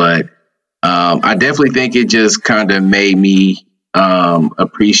this, but I definitely think it just kind of made me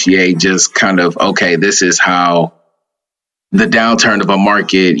appreciate just kind of, okay, this is how the downturn of a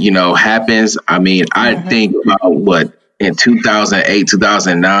market, happens. I think about in 2008,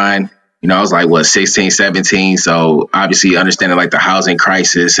 2009, I was like, 16, 17. So obviously understanding like the housing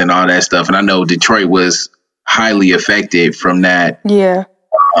crisis and all that stuff. And I know Detroit was highly affected from that. Yeah.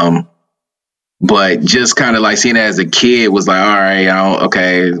 But just kind of like seeing it as a kid was like, all right,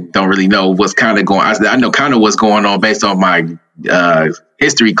 don't really know what's kind of going on. I know kind of what's going on based on my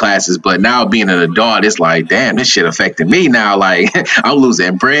history classes, but now being an adult, it's like, damn, this shit affected me now. Like, I'm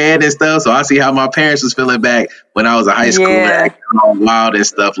losing bread and stuff. So I see how my parents was feeling back when I was a high schooler, acting all wild and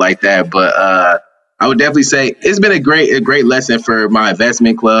stuff like that. But I would definitely say it's been a great lesson for my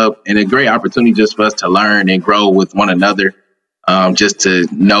investment club and a great opportunity just for us to learn and grow with one another. Just to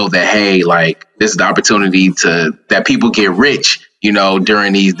know that, hey, like this is the opportunity that people get rich,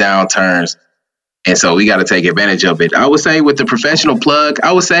 during these downturns. And so we got to take advantage of it. I would say with the professional plug,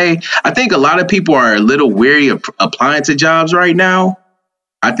 I think a lot of people are a little weary of applying to jobs right now.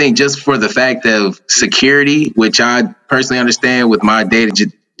 I think just for the fact of security, which I personally understand with my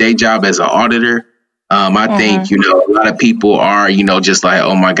day job as an auditor. I think, a lot of people are, just like,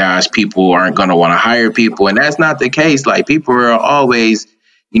 oh my gosh, people aren't going to want to hire people. And that's not the case. Like people are always,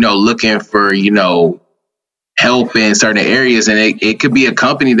 looking for, help in certain areas. And it could be a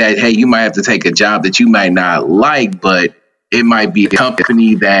company that, hey, you might have to take a job that you might not like, but it might be a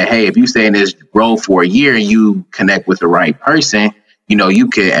company that, hey, if you stay in this role for a year and you connect with the right person, you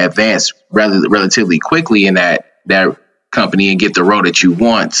can advance relatively quickly in that company and get the role that you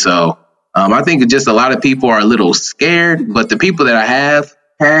want. So I think just a lot of people are a little scared, but the people that I have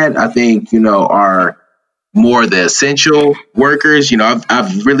had, I think, are more the essential workers.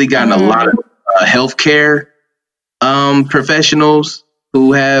 I've really gotten a lot of healthcare professionals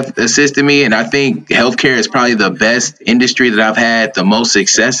who have assisted me. And I think healthcare is probably the best industry that I've had the most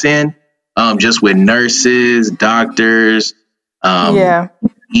success in, just with nurses, doctors,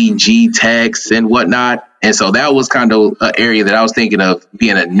 EG techs and whatnot. And so that was kind of an area that I was thinking of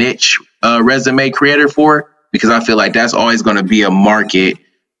being a niche resume creator for, because I feel like that's always going to be a market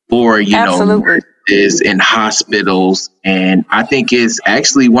for, nurses in hospitals. And I think it's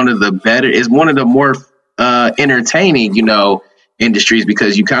actually one of the more entertaining, industries,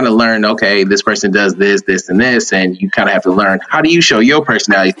 because you kind of learn, okay, this person does this, this, and this. And you kind of have to learn, how do you show your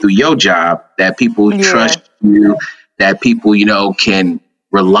personality through your job, that people trust you, that people, can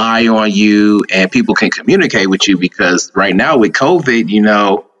rely on you and people can communicate with you. Because right now with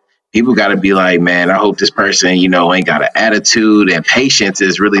COVID, people got to be like, man, I hope this person, ain't got an attitude, and patience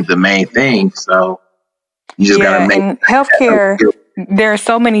is really the main thing. So you just got to make and healthcare. There are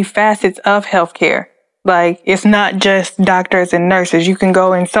so many facets of healthcare. Like it's not just doctors and nurses. You can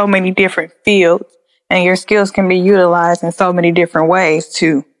go in so many different fields and your skills can be utilized in so many different ways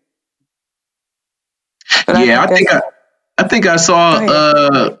too. But I think I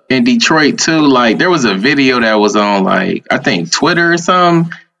saw in Detroit too, like there was a video that was on like, I think Twitter or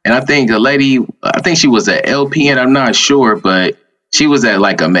something. And I think a lady, I think she was at LPN, I'm not sure, but she was at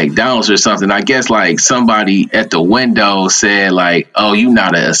like a McDonald's or something. I guess like somebody at the window said like, oh, you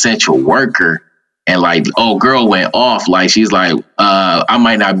not an essential worker. And like, oh, girl went off. Like, she's like, I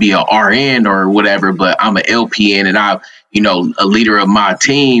might not be a RN or whatever, but I'm an LPN and I'm, a leader of my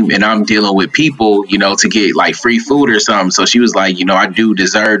team and I'm dealing with people, to get like free food or something. So she was like, I do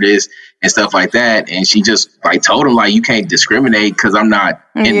deserve this and stuff like that. And she just like told him like, you can't discriminate because I'm not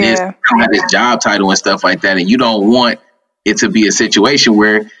in this, I don't have this job title and stuff like that. And you don't want it to be a situation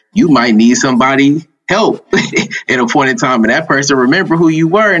where you might need somebody help at a point in time, and that person remember who you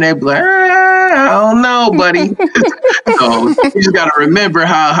were, and they be like, I don't know, buddy. So you just got to remember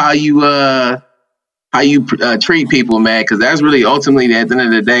how you treat people, man, because that's really ultimately at the end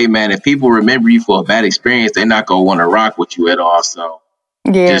of the day, man. If people remember you for a bad experience, they're not gonna want to rock with you at all. So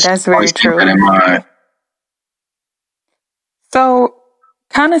that's very true. Keep that in mind. So,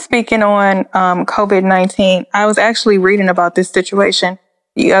 kind of speaking on COVID-19, I was actually reading about this situation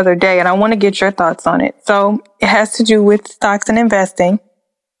the other day, and I want to get your thoughts on it. So it has to do with stocks and investing.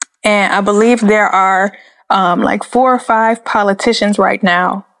 And I believe there are like 4 or 5 politicians right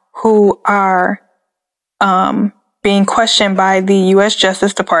now who are being questioned by the U.S.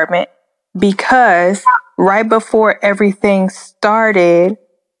 Justice Department because right before everything started,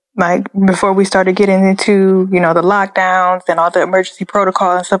 like before we started getting into, the lockdowns and all the emergency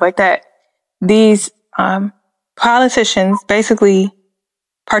protocol and stuff like that, these politicians basically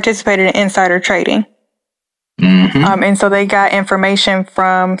participated in insider trading. And so they got information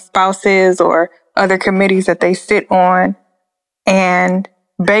from spouses or other committees that they sit on. And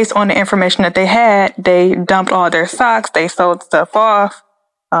based on the information that they had, they dumped all their stocks. They sold stuff off.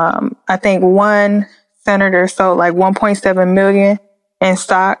 I think one senator sold like 1.7 million in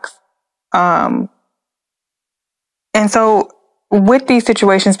stocks. And so with these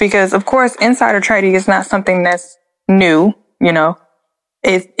situations, because of course, insider trading is not something that's new,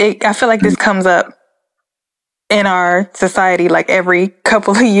 I feel like this comes up in our society, like every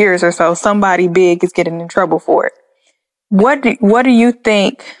couple of years or so, somebody big is getting in trouble for it. What do you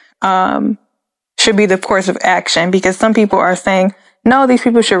think should be the course of action? Because some people are saying, no, these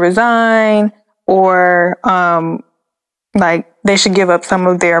people should resign, or like they should give up some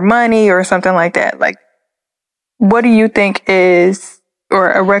of their money or something like that. Like, what do you think is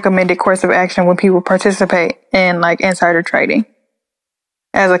or a recommended course of action when people participate in like insider trading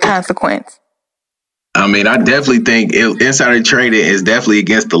as a consequence? I mean, I definitely think insider trading is definitely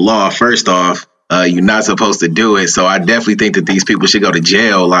against the law. First off, you're not supposed to do it. So I definitely think that these people should go to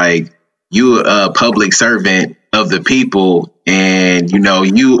jail. Like, you a public servant of the people, and, you know,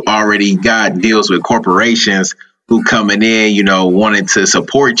 you already got deals with corporations who coming in, you know, wanting to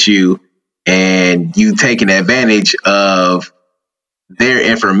support you, and you taking advantage of their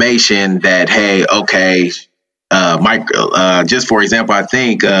information that, hey, okay, just for example, I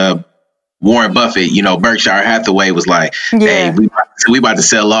think, Warren Buffett, you know, Berkshire Hathaway was like, hey, we about to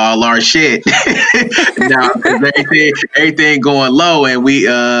sell all our shit. Now, everything going low, and we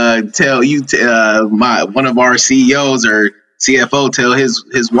tell you, one of our CEOs or CFO tell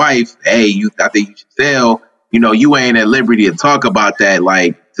his wife, hey, I think you should sell. You know, you ain't at liberty to talk about that,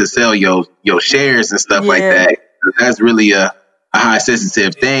 like to sell your shares and stuff like that. That's really a high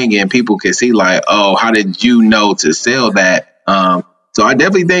sensitive thing, and people can see like, oh, how did you know to sell that? So I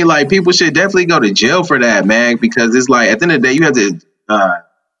definitely think like people should definitely go to jail for that, man, because it's like at the end of the day, you have to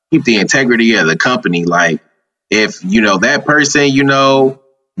keep the integrity of the company. Like, if, you know, that person, you know,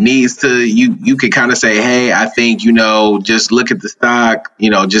 needs to, you could kind of say, hey, I think, you know, just look at the stock, you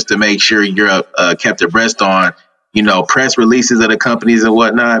know, just to make sure you're kept abreast on, you know, press releases of the companies and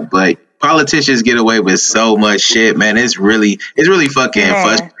whatnot. But politicians get away with so much shit, man. It's really fucking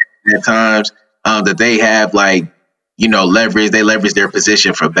frustrating at times that they have like, you know, they leverage their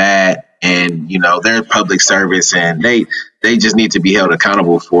position for bad, and, you know, they're public service, and they just need to be held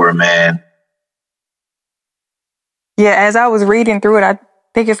accountable for it, man. Yeah, as I was reading through it, I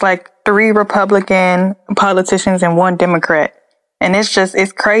think it's like 3 Republican politicians and 1 Democrat. And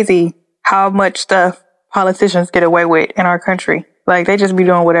it's crazy how much stuff politicians get away with in our country. Like, they just be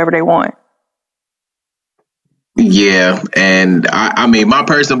doing whatever they want. Yeah, and I mean, my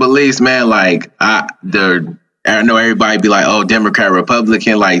personal beliefs, man, like, I know everybody be like, oh, Democrat,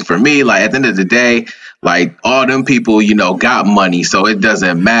 Republican. Like, for me, like, at the end of the day, like, all them people, you know, got money. So it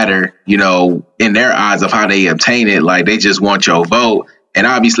doesn't matter, you know, in their eyes of how they obtain it. Like, they just want your vote. And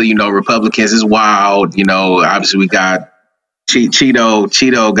obviously, you know, Republicans is wild. You know, obviously we got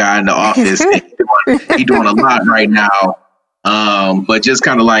Cheeto guy in the office. He doing a lot right now. But just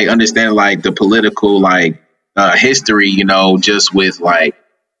kind of like understand like the political, like, history, you know, just with like,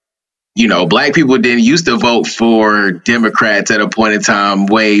 you know, black people didn't used to vote for Democrats at a point in time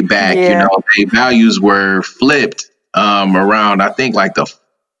way back. You know, their values were flipped around, I think, like the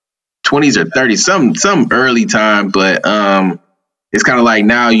 20s or 30s, some early time. But it's kind of like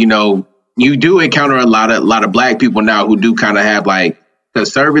now, you know, you do encounter a lot of black people now who do kind of have like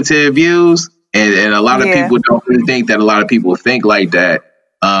conservative views, and a lot of people don't really think that a lot of people think like that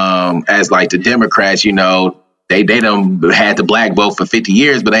as like the Democrats, you know. They done had the black vote for 50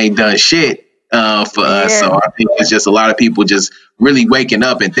 years, but they ain't done shit for us. So I think it's just a lot of people just really waking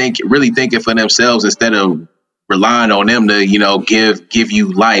up and really thinking for themselves instead of relying on them to, you know, give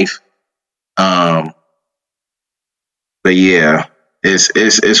you life. But yeah,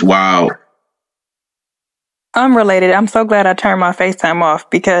 it's wild. Unrelated. I'm so glad I turned my FaceTime off,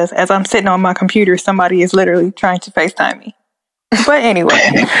 because as I'm sitting on my computer, somebody is literally trying to FaceTime me. But anyway,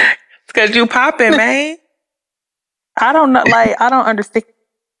 it's because you popping, man. I don't know. Like, I don't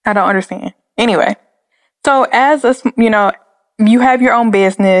understand. Anyway, so as a, you know, you have your own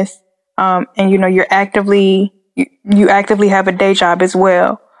business, and, you know, you actively have a day job as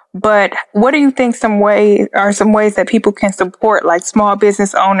well. But what do you think some ways that people can support like small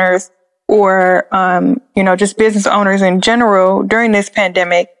business owners or, you know, just business owners in general during this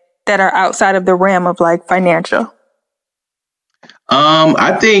pandemic that are outside of the realm of like financial?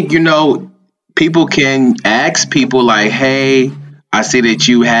 I think, you know, people can ask people like, hey, I see that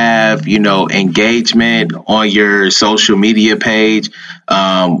you have, you know, engagement on your social media page.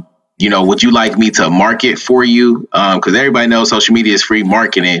 You know, would you like me to market for you? Because everybody knows social media is free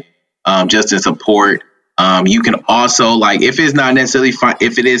marketing, just to support. You can also, like, if it's not necessarily,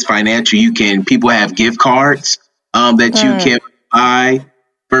 if it is financial, people have gift cards that you can buy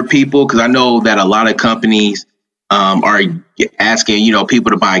for people. Because I know that a lot of companies are asking, you know,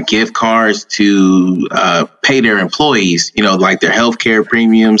 people to buy gift cards to pay their employees, you know, like their healthcare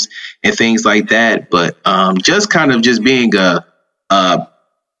premiums and things like that. But just kind of just being a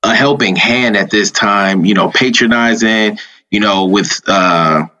helping hand at this time, you know, patronizing, you know, with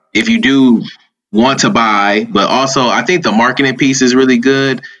if you do want to buy, but also I think the marketing piece is really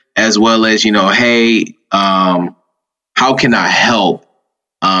good, as well as, you know, hey, how can I help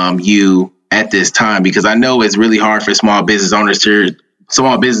you at this time? Because I know it's really hard for small business owners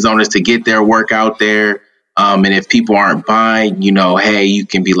to get their work out there. And if people aren't buying, hey, you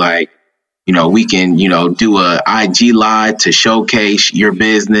can be like, we can, do a IG live to showcase your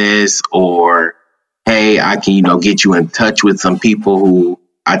business, or, hey, I can, get you in touch with some people who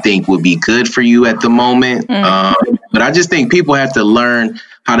I think would be good for you at the moment. But I just think people have to learn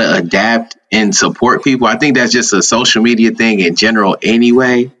how to adapt and support people. I think that's just a social media thing in general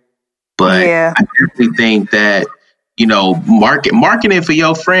anyway. But Yeah. I definitely think that, marketing for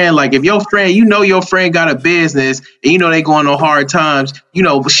your friend, like if your friend, your friend got a business and they going on hard times,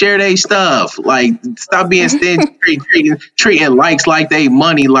 share their stuff. Like, stop being stingy, treating likes like they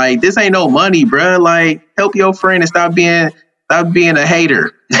money. Like, this ain't no money, bruh. Like, help your friend and stop being a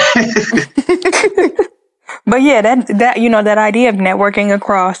hater. But yeah, that idea of networking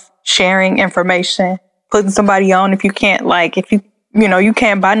across, sharing information, putting somebody on. If you can't, you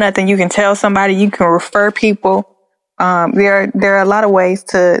can't buy nothing, you can tell somebody, you can refer people. There are a lot of ways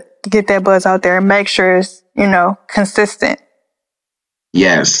to get that buzz out there and make sure it's, consistent.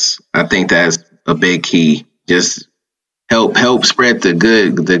 Yes, I think that's a big key. Just help spread the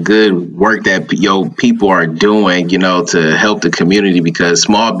good work that people are doing, to help the community, because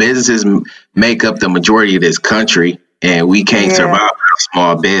small businesses make up the majority of this country, and we can't survive without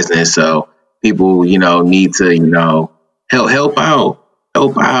small business. So people, need to, help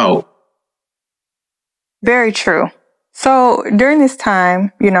out. Very true. So during this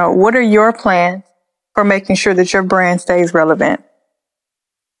time, what are your plans for making sure that your brand stays relevant?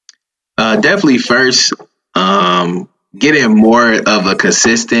 Definitely first, getting more of a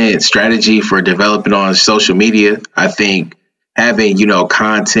consistent strategy for developing on social media. I think having,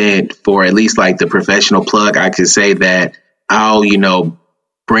 content for at least like the professional plug, I could say that I'll,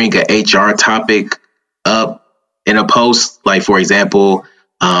 bring a HR topic up in a post. Like, for example,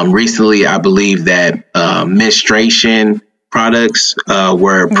 recently, I believe that menstruation products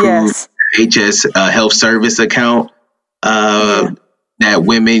were approved HS health service account that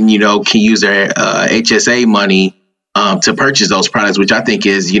women, can use their HSA money to purchase those products, which I think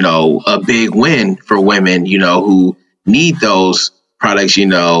is, a big win for women, who need those products,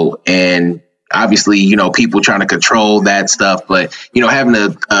 and obviously, people trying to control that stuff. But, having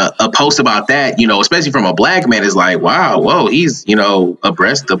a post about that, especially from a black man, is like, wow, whoa, he's,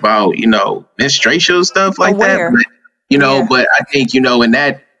 abreast about, menstruation stuff like that. But, but I think, in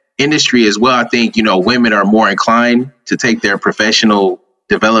that industry as well, I think, women are more inclined to take their professional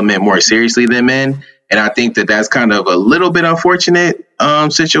development more seriously than men. And I think that that's kind of a little bit unfortunate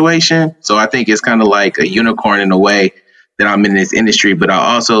situation. So I think it's kind of like a unicorn in a way that I'm in this industry. But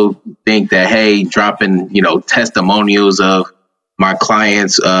I also think that, hey, dropping, testimonials of my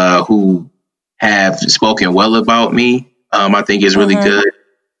clients who have spoken well about me, I think is really good.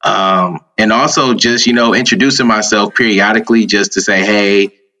 And also just, introducing myself periodically just to say,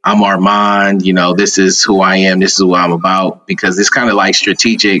 hey, I'm Armand, this is who I am. This is what I'm about, because it's kind of like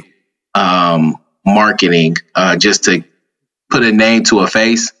strategic marketing, just to put a name to a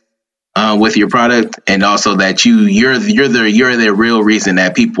face with your product, and also that you're the real reason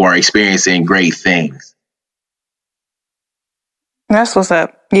that people are experiencing great things. That's what's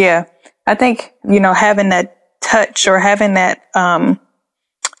up. Yeah, I think having that touch or having that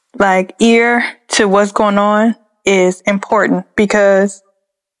ear to what's going on is important, because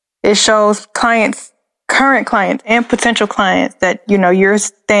it shows clients, current clients and potential clients, that, you're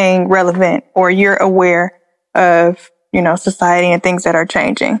staying relevant, or you're aware of, society and things that are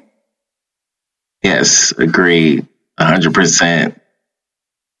changing. Yes, agreed. 100%.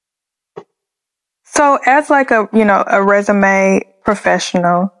 So as a resume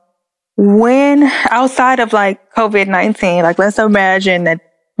professional, when outside of COVID-19, let's imagine that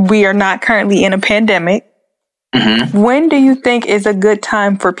we are not currently in a pandemic. Mm-hmm. When do you think is a good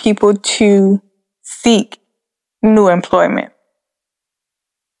time for people to seek new employment?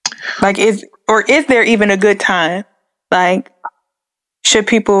 Is there even a good time? Should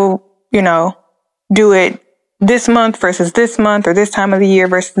people, do it this month versus this month, or this time of the year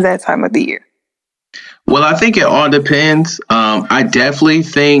versus that time of the year? Well, I think it all depends. I definitely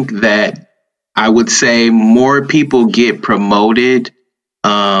think that I would say more people get promoted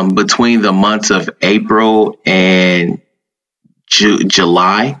between the months of April and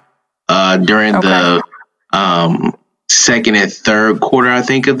July, during the second and third quarter, I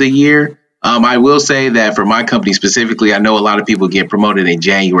think, of the year. I will say that for my company specifically, I know a lot of people get promoted in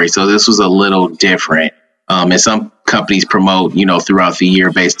January, so this was a little different. And some companies promote, throughout the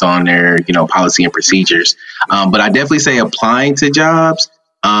year based on their, policy and procedures. But I definitely say applying to jobs,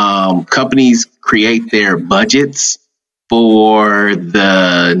 companies create their budgets for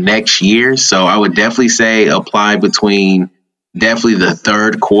the next year. So I would definitely say apply between definitely the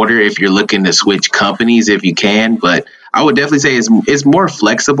third quarter if you're looking to switch companies if you can. But I would definitely say it's more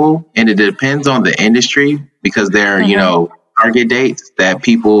flexible, and it depends on the industry because there are, target dates that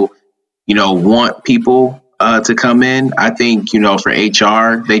people, want people to come in. I think, for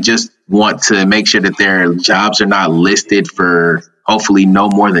HR, they just want to make sure that their jobs are not listed for hopefully no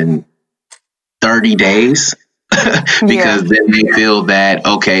more than 30 days because then they feel that,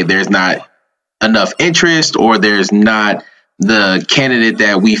 okay, there's not enough interest or there's not the candidate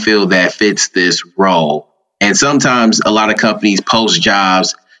that we feel that fits this role. And sometimes a lot of companies post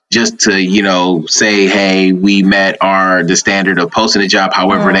jobs just to, say, hey, we met the standard of posting a job.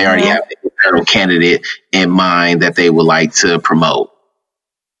 However, they already have an internal candidate in mind that they would like to promote.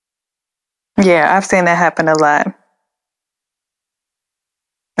 Yeah, I've seen that happen a lot.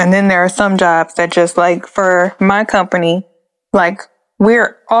 And then there are some jobs that just like for my company, like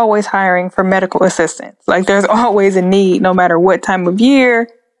we're always hiring for medical assistants. Like there's always a need no matter what time of year.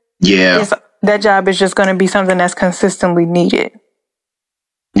 Yeah. That job is just going to be something that's consistently needed.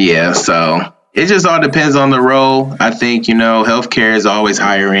 Yeah. So it just all depends on the role. I think, healthcare is always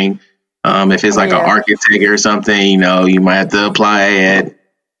hiring. If it's like an architect or something, you might have to apply at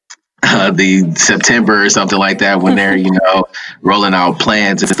the September or something like that when they're, rolling out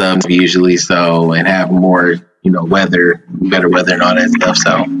plans and stuff usually. So, and have more, better weather and all that stuff.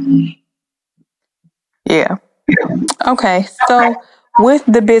 So, yeah. Okay. So with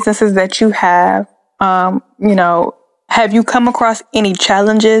the businesses that you have, have you come across any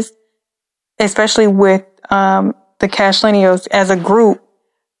challenges, especially with the Cashlennials as a group?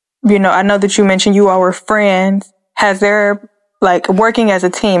 I know that you mentioned you all were friends. Has there, like, working as a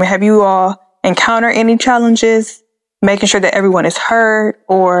team, have you all encountered any challenges, making sure that everyone is heard,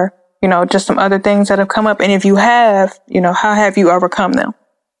 or, just some other things that have come up? And if you have, how have you overcome them?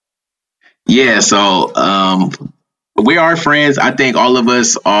 Yeah, so we are friends. I think all of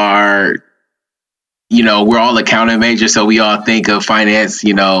us are, we're all accounting majors, so we all think of finance,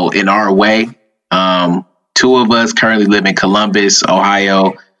 in our way. Two of us currently live in Columbus,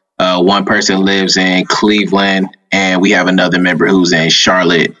 Ohio. One person lives in Cleveland, and we have another member who's in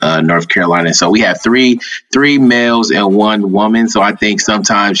Charlotte, North Carolina. So we have three males and one woman. So I think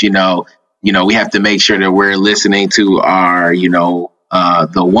sometimes, we have to make sure that we're listening to our,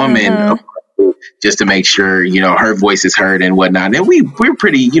 the woman, just to make sure, her voice is heard and whatnot. And we're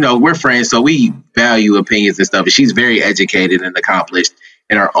pretty, we're friends, so we value opinions and stuff. And she's very educated and accomplished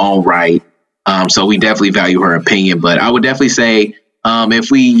in her own right. So we definitely value her opinion. But I would definitely say,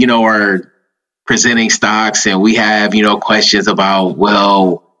 if we, are presenting stocks and we have, questions about,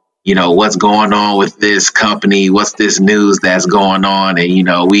 well, what's going on with this company, what's this news that's going on,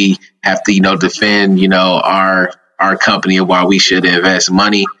 and, we have to, defend, our company and why we should invest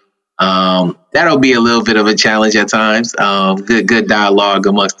money. That'll be a little bit of a challenge at times. Good dialogue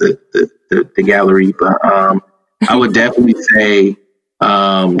amongst the gallery, but I would definitely say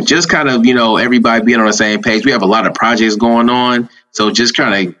just kind of, everybody being on the same page. We have a lot of projects going on. So just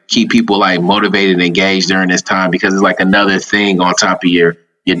trying to keep people like motivated and engaged during this time, because it's like another thing on top of your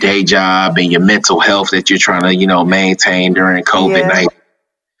day job and your mental health that you're trying to, maintain during COVID-19.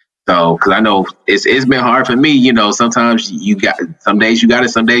 So, cause I know it's been hard for me, sometimes some days you got it,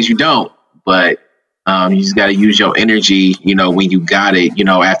 some days you don't, but you just got to use your energy, when you got it,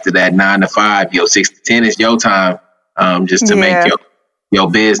 after that 9 to 5, 6 to 10 is your time, just to make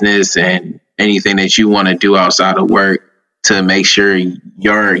your business and anything that you want to do outside of work to make sure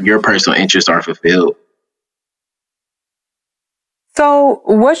your personal interests are fulfilled. So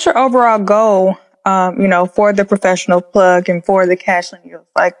what's your overall goal, for the Professional Plug and for the Cashlennials?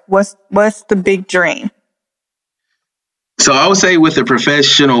 Like, what's the big dream? So I would say with the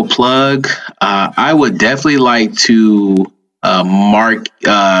Professional Plug, I would definitely like to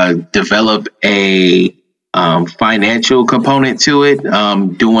develop a financial component to it,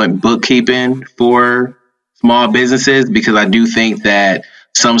 doing bookkeeping for small businesses, because I do think that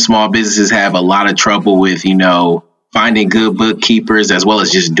some small businesses have a lot of trouble with, finding good bookkeepers as well as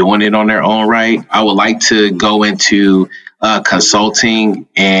just doing it on their own right. I would like to go into consulting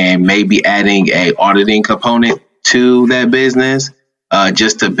and maybe adding a auditing component to that business,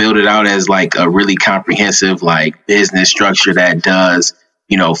 just to build it out as like a really comprehensive like business structure that does,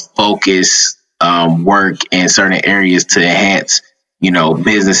 focus work in certain areas to enhance,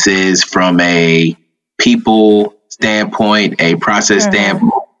 businesses from a people standpoint, a process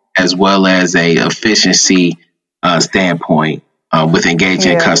standpoint, as well as a efficiency standpoint with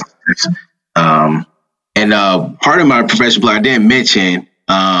engaging customers. And part of my professional blog I didn't mention,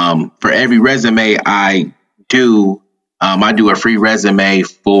 for every resume I do a free resume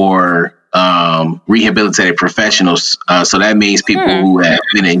for rehabilitated professionals. So that means people who have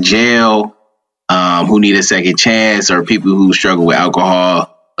been in jail, who need a second chance, or people who struggle with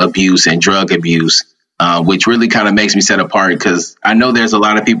alcohol abuse and drug abuse, which really kind of makes me set apart because I know there's a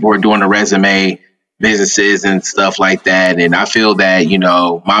lot of people who are doing the resume businesses and stuff like that. And I feel that,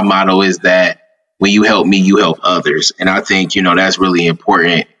 my motto is that when you help me, you help others. And I think, that's really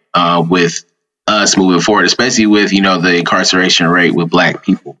important with us moving forward, especially with, the incarceration rate with Black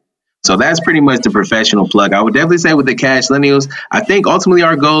people. So that's pretty much the professional plug. I would definitely say with the Cash Millennials, I think ultimately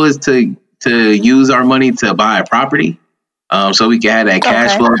our goal is to use our money to buy a property, so we can have that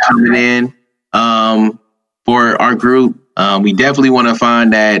cash flow coming in for our group. We definitely want to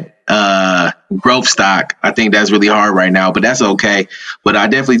find that growth stock. I think that's really hard right now, but that's okay. But I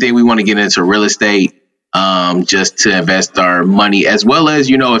definitely think we want to get into real estate just to invest our money, as well as,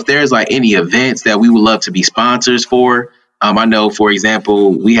 if there's like any events that we would love to be sponsors for. I know, for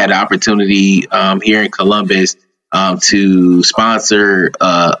example, we had an opportunity here in Columbus to sponsor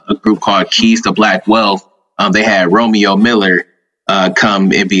a group called Keys to Black Wealth. They had Romeo Miller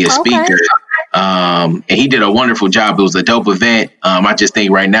come and be a speaker. And he did a wonderful job. It was a dope event. I just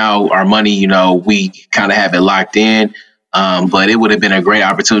think right now our money, we kind of have it locked in. But it would have been a great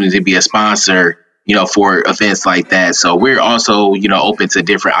opportunity to be a sponsor, for events like that. So we're also, open to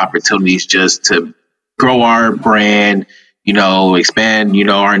different opportunities just to grow our brand, expand,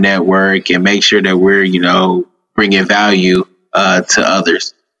 our network and make sure that we're, bringing value to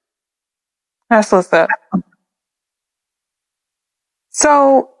others. That's what's up.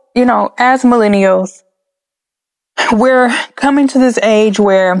 So, as millennials, we're coming to this age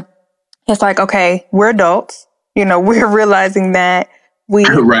where it's like, okay, we're adults. We're realizing that we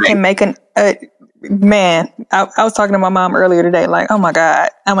can make man. I was talking to my mom earlier today, like, oh my God,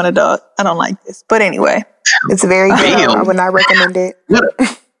 I'm an adult. I don't like this. But anyway, it's very good. I would not recommend it.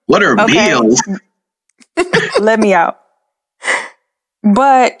 What are bills? Let me out.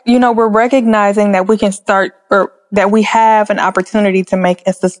 But, we're recognizing that we can start, or that we have an opportunity to make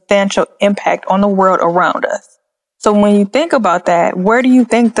a substantial impact on the world around us. So when you think about that, where do you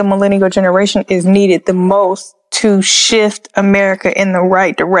think the millennial generation is needed the most to shift America in the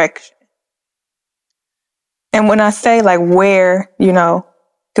right direction? And when I say like where,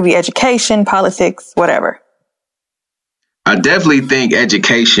 could be education, politics, whatever. I definitely think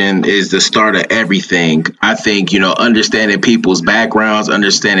education is the start of everything. I think, understanding people's backgrounds,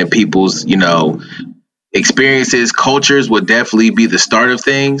 understanding people's, experiences, cultures would definitely be the start of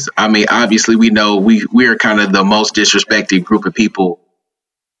things. I mean, obviously, we know we are kind of the most disrespected group of people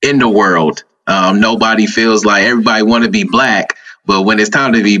in the world. Nobody feels like everybody want to be Black, but when it's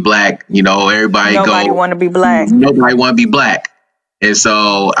time to be Black, everybody nobody want to be Black. Nobody want to be Black. And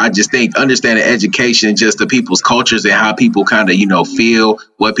so I just think understanding education, just the people's cultures and how people kind of, feel,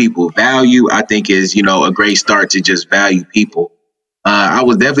 what people value, I think is, a great start to just value people. I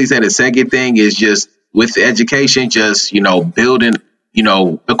would definitely say the second thing is just with education, just, building,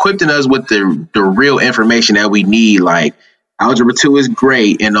 equipping us with the real information that we need. Like Algebra 2 is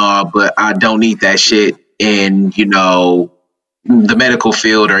great and all, but I don't need that shit in, the medical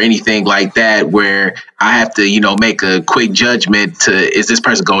field or anything like that, where I have to, make a quick judgment to, is this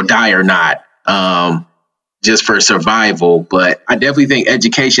person going to die or not? Just for survival. But I definitely think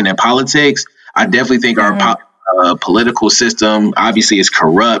education and politics, I definitely think our political system obviously is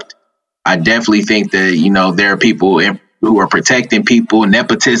corrupt. I definitely think that, there are people who are protecting people.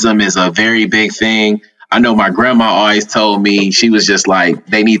 Nepotism is a very big thing. I know my grandma always told me, she was just like,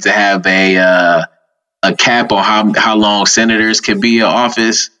 they need to have a cap on how long senators can be in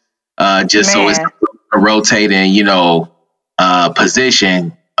office, just so it's a rotating,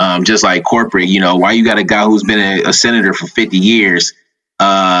 position, just like corporate. Why you got a guy who's been a senator for 50 years,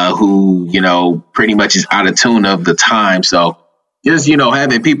 who, pretty much is out of tune of the time. So just,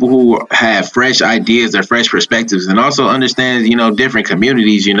 having people who have fresh ideas or fresh perspectives and also understand, different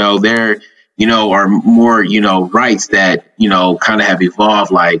communities, there are more, rights that, kind of have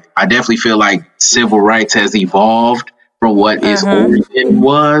evolved. Like, I definitely feel like civil rights has evolved from what its origin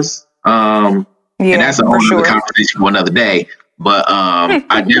was. And that's a whole other conversation for another day. But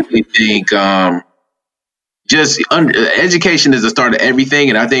I definitely think education is the start of everything.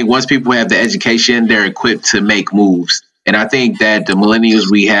 And I think once people have the education, they're equipped to make moves. And I think that the millennials,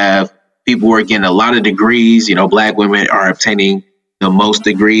 we have people who are getting a lot of degrees. Black women are obtaining the most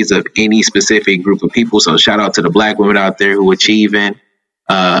degrees of any specific group of people. So shout out to the Black women out there who are achieving,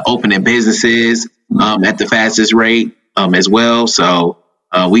 opening businesses at the fastest rate as well. So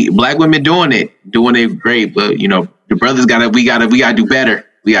we Black women doing it great. But the brothers we gotta do better.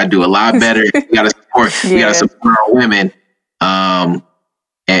 We gotta do a lot better. We gotta support our women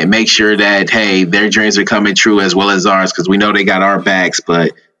and and make sure that, hey, their dreams are coming true as well as ours, because we know they got our backs,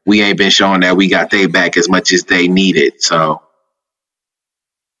 but we ain't been showing that we got their back as much as they need it. So.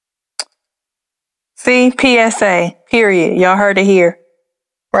 See, PSA, period. Y'all heard it here.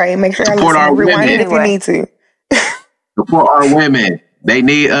 Right. Make sure support our rewind women it if you need to. Support our women. They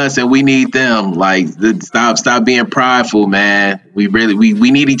need us and we need them. Like, stop being prideful, man. We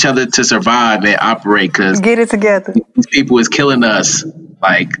need each other to survive and operate, because get it together. These people is killing us.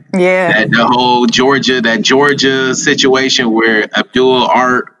 Like, the whole Georgia situation where Abdul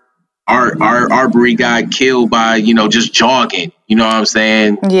Arbery got killed by, just jogging. You know what I'm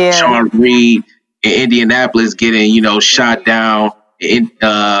saying? Yeah. Sean Reed in Indianapolis getting, shot down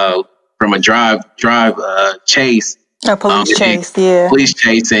from a drive chase. A police chase, yeah. Police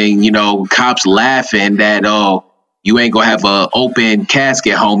chasing, cops laughing that, you ain't gonna have a open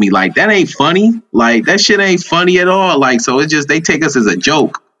casket, homie. Like, that ain't funny. Like, that shit ain't funny at all. Like, so it's just, they take us as a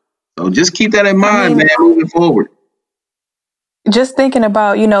joke. So just keep that in mind, man, moving forward. Just thinking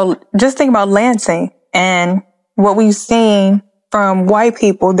about Lansing and what we've seen from white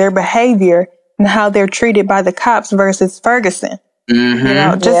people, their behavior and how they're treated by the cops versus Ferguson.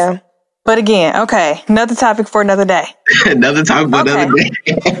 Mm-hmm. But again, okay, another topic for another day. Another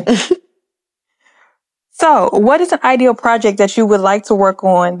day. So, what is an ideal project that you would like to work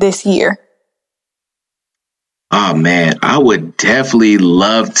on this year? Oh man, I would definitely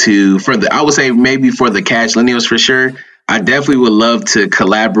love to, I would say maybe for the Cash Lineals for sure. I definitely would love to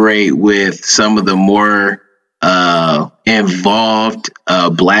collaborate with some of the more involved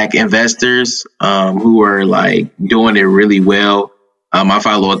Black investors who are like doing it really well. I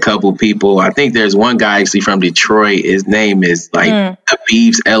follow a couple people. I think there's one guy actually from Detroit. His name is like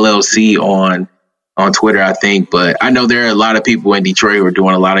Habib's LLC on Twitter, I think. But I know there are a lot of people in Detroit who are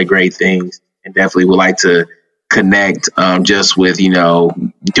doing a lot of great things, and definitely would like to connect just with,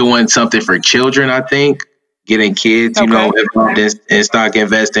 doing something for children, I think. Getting kids, involved in stock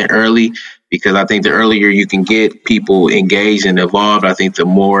investing early, because I think the earlier you can get people engaged and involved, I think the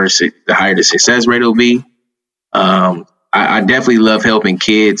higher the success rate will be. I definitely love helping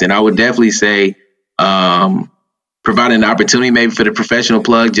kids, and I would definitely say providing an opportunity maybe for the professional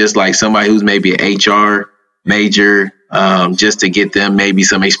plug, just like somebody who's maybe an HR major, just to get them maybe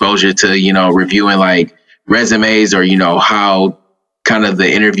some exposure to, reviewing like resumes or, how kind of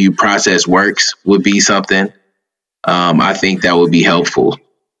the interview process works would be something. I think that would be helpful.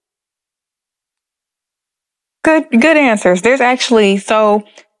 Good answers. There's actually,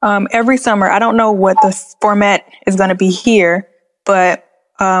 every summer, I don't know what the format is going to be here, but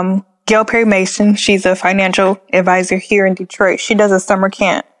Gail Perry Mason, she's a financial advisor here in Detroit. She does a summer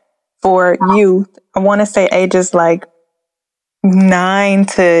camp for youth. I want to say ages like 9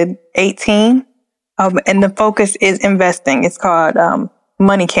 to 18. And the focus is investing. It's called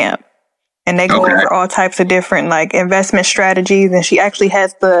Money Camp. And they go over all types of different like investment strategies. And she actually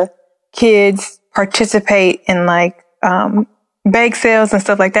has the kids participate in like bake sales and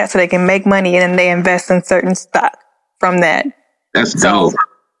stuff like that, so they can make money, and then they invest in certain stock from that. That's dope.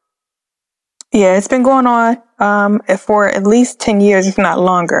 Yeah, it's been going on for at least 10 years, if not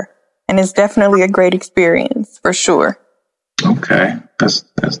longer. And it's definitely a great experience for sure. Okay. That's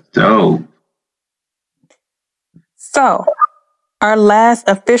dope. So, our last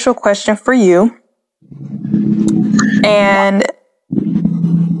official question for you. And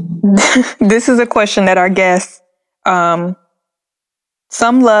this is a question that our guests, some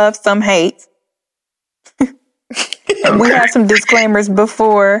love, some hate. We have some disclaimers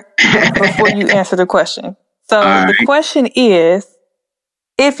before you answer the question. So the question is,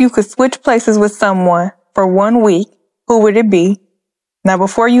 if you could switch places with someone for 1 week, who would it be? Now,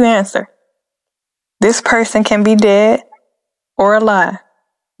 before you answer, this person can be dead or alive.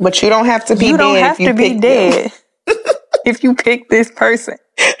 But you don't have to be dead. You don't have to be dead if you pick this person.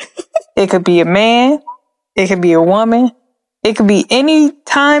 It could be a man. It could be a woman. It could be any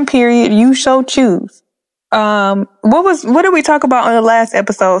time period you so choose. What did we talk about on the last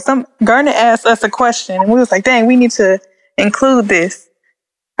episode? Garnet asked us a question and we was like, dang, we need to include this.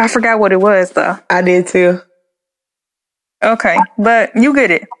 I forgot what it was though. I did too. Okay, but you get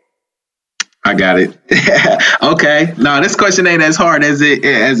it. I got it. Okay. No, this question ain't as hard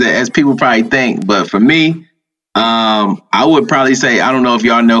as people probably think. But for me, I would probably say, I don't know if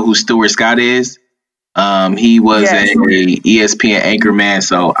y'all know who Stuart Scott is. He was a ESPN anchorman.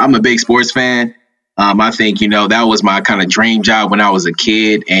 So I'm a big sports fan. I think, that was my kind of dream job when I was a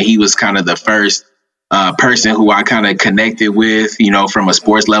kid. And he was kind of the first person who I kind of connected with, from a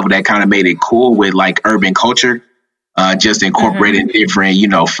sports level that kind of made it cool with like urban culture. Just incorporating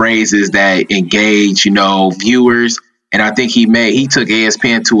different, phrases that engage, viewers. And I think he took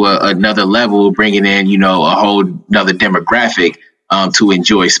ESPN to another level, bringing in, a whole another demographic to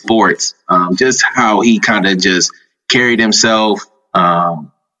enjoy sports. Just how he kind of just carried himself,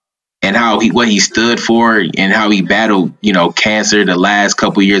 and what he stood for, and how he battled, cancer the last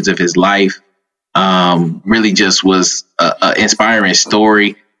couple years of his life. Really just was a inspiring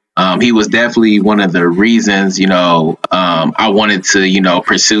story. He was definitely one of the reasons, I wanted to,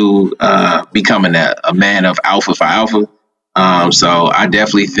 pursue becoming a man of Alpha Phi Alpha. So I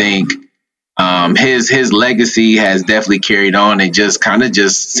definitely think his legacy has definitely carried on, and just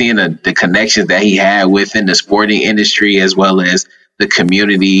seeing the connections that he had within the sporting industry as well as the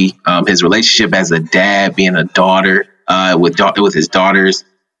community, his relationship as a dad, being a daughter with his daughters.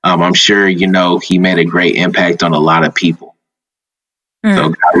 I'm sure, he made a great impact on a lot of people. So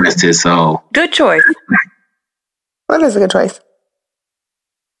God rest his soul. Good choice. What is a good choice?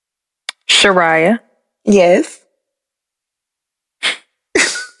 Shariah. Yes.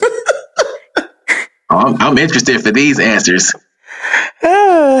 I'm interested for these answers.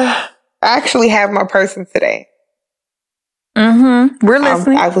 I actually have my person today. We're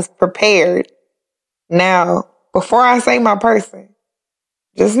listening. I was prepared. Now, before I say my person,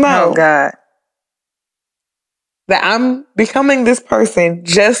 just know that I'm becoming this person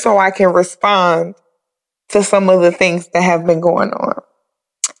just so I can respond to some of the things that have been going on.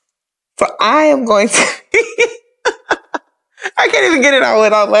 So I am going to... I can't even get it out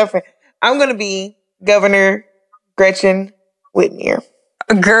without laughing. I'm going to be Governor Gretchen Whitmer.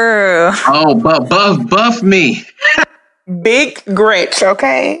 Girl. Oh, buff me. Big Gretch,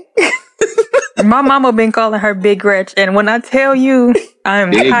 okay? My mama been calling her Big Gretch, and when I tell you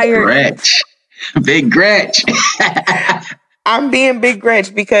I'm tired. Gretch. Big Gretch. I'm being Big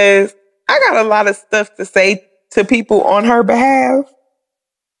Gretch because I got a lot of stuff to say to people on her behalf.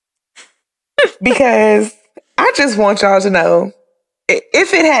 Because I just want y'all to know,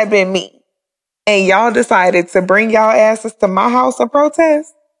 if it had been me and y'all decided to bring y'all asses to my house and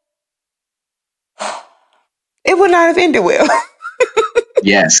protest, it would not have ended well.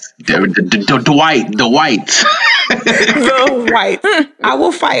 Yes. The whites. The whites. I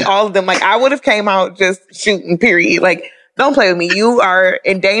will fight all of them. Like, I would have came out just shooting, period. Like, don't play with me. You are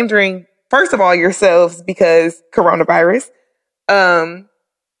endangering, first of all, yourselves because coronavirus.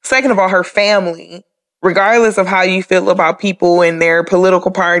 Second of all, her family, regardless of how you feel about people and their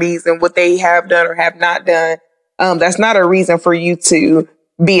political parties and what they have done or have not done. That's not a reason for you to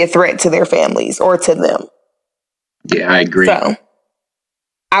be a threat to their families or to them. Yeah, I agree. So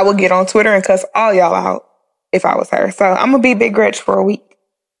I would get on Twitter and cuss all y'all out if I was her. So I'm going to be Big Gretch for a week.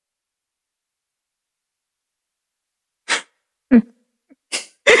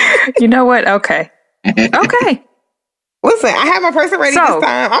 You know what? Okay. Okay. Listen, I have my person ready this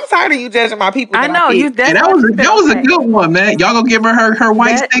time. I'm tired of you judging my people. I know. That was a good one, man. Y'all gonna give her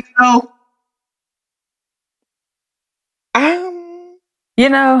white stick, though? You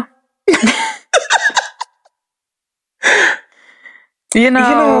know.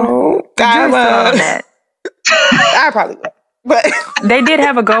 I probably would. But they did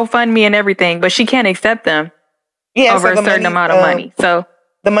have a GoFundMe and everything, but she can't accept them over a certain amount of money. So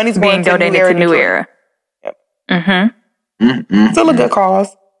the money's being donated to New Era. Yep. Mm-hmm. Still a good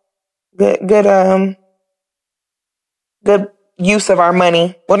cause. Good use of our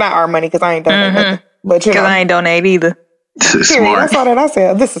money. Well, not our money because I ain't done nothing. But because I ain't donate either. Period. That's all that I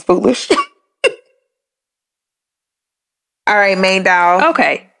said. This is foolish. All right, main doll.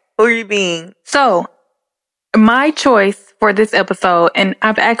 Okay. Who are you being? So, my choice for this episode, and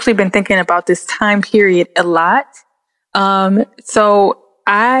I've actually been thinking about this time period a lot. So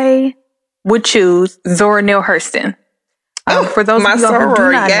I would choose Zora Neale Hurston. For those of you who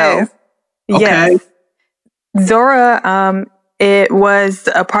do not know, yes, Zora, it was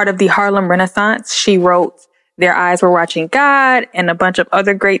a part of the Harlem Renaissance. She wrote "Their Eyes Were Watching God" and a bunch of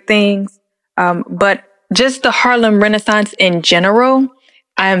other great things. But just the Harlem Renaissance in general,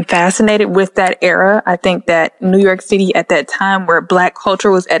 I am fascinated with that era. I think that New York City at that time, where Black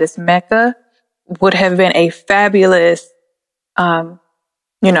culture was at its mecca, would have been a fabulous,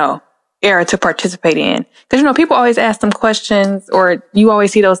 era to participate in. Because, people always ask them questions, or you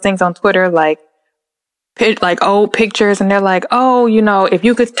always see those things on Twitter, like old pictures, and they're like, oh, if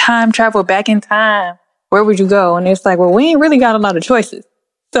you could time travel back in time, where would you go? And it's like, well, we ain't really got a lot of choices.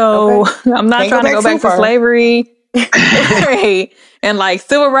 So I'm not trying to go back to slavery. Right. And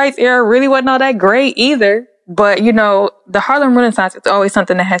civil rights era really wasn't all that great either. But, the Harlem Renaissance is always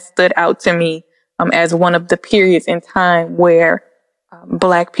something that has stood out to me as one of the periods in time where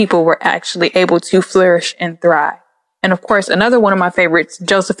Black people were actually able to flourish and thrive. And of course, another one of my favorites,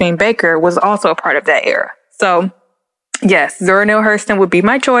 Josephine Baker, was also a part of that era. So Yes, Zora Neale Hurston would be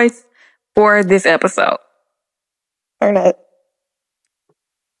my choice for this episode. Arnett.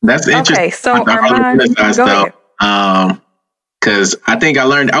 That's interesting. Okay, so Armand, go ahead. Because I think I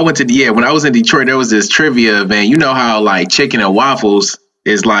went to, when I was in Detroit, there was this trivia event. You know how like chicken and waffles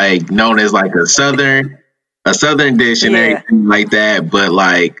is like known as like a southern dish and everything like that. But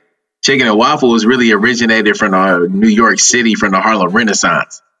like chicken and waffles really originated from New York City, from the Harlem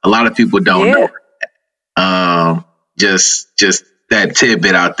Renaissance. A lot of people don't know that. Just that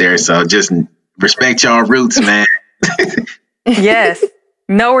tidbit out there. So just respect y'all roots, man. Yes.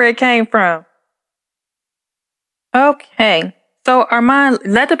 Know where it came from. Okay. So Armand,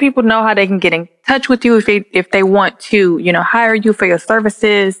 let the people know how they can get in touch with you if they want to, hire you for your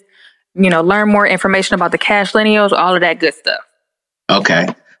services, learn more information about the Cashlennials, all of that good stuff. Okay.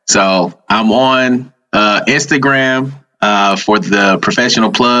 So I'm on Instagram for the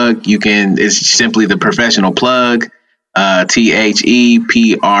Professional Plug. it's simply the Professional Plug,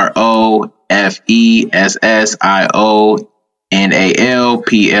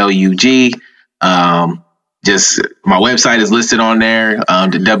 TheProfessionalPlug. Just my website is listed on there,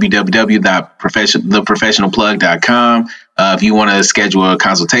 www.theprofessionalplug.com. If you want to schedule a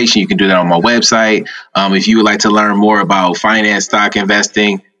consultation, you can do that on my website. If you would like to learn more about finance, stock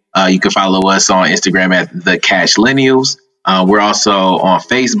investing, you can follow us on Instagram at The Cashlennials. We're also on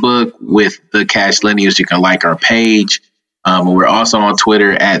Facebook with The Cashlennials. You can like our page. We're also on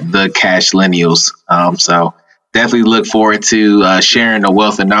Twitter at The Cashlennials. So definitely look forward to sharing the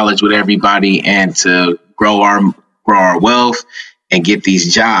wealth of knowledge with everybody and to grow our wealth and get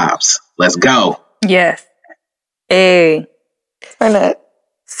these jobs. Let's go. Yes. Hey.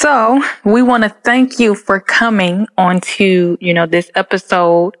 So we want to thank you for coming onto, this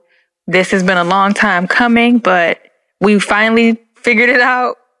episode. This has been a long time coming, but we finally figured it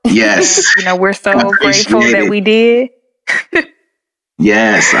out. Yes. We're so grateful that we did.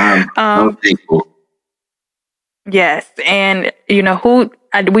 Yes. I'm so thankful. Yes. And, we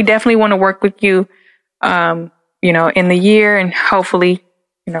definitely want to work with you, in the year and hopefully,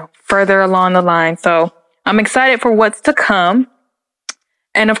 further along the line. So I'm excited for what's to come.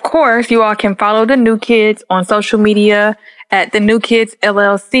 And of course, you all can follow the New Kids on social media at the New Kids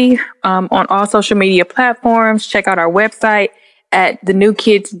LLC, on all social media platforms. Check out our website at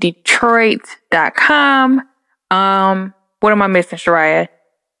thenewkidsdetroit.com. What am I missing, Shariah?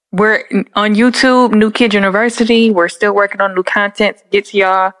 We're on YouTube, New Kids University. We're still working on new content to get to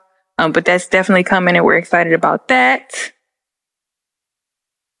y'all. But that's definitely coming and we're excited about that.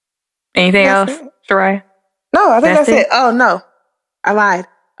 Anything else, Shariah? No, I think that's it. Oh, no. I lied.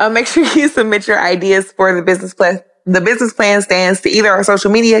 Make sure you submit your ideas for the business plan. The business plan stands to either our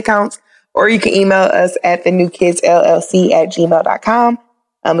social media accounts or you can email us at thenewkidsllc@gmail.com.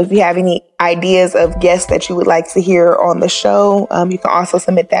 If you have any ideas of guests that you would like to hear on the show, you can also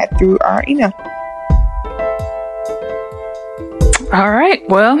submit that through our email. All right.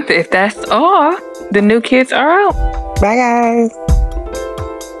 Well, if that's all, the New Kids are out. Bye, guys.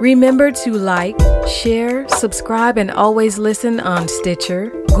 Remember to like, share, subscribe, and always listen on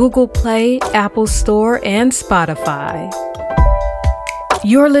Stitcher, Google Play, Apple Store, and Spotify.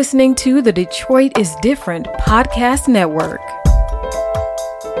 You're listening to the Detroit is Different podcast network.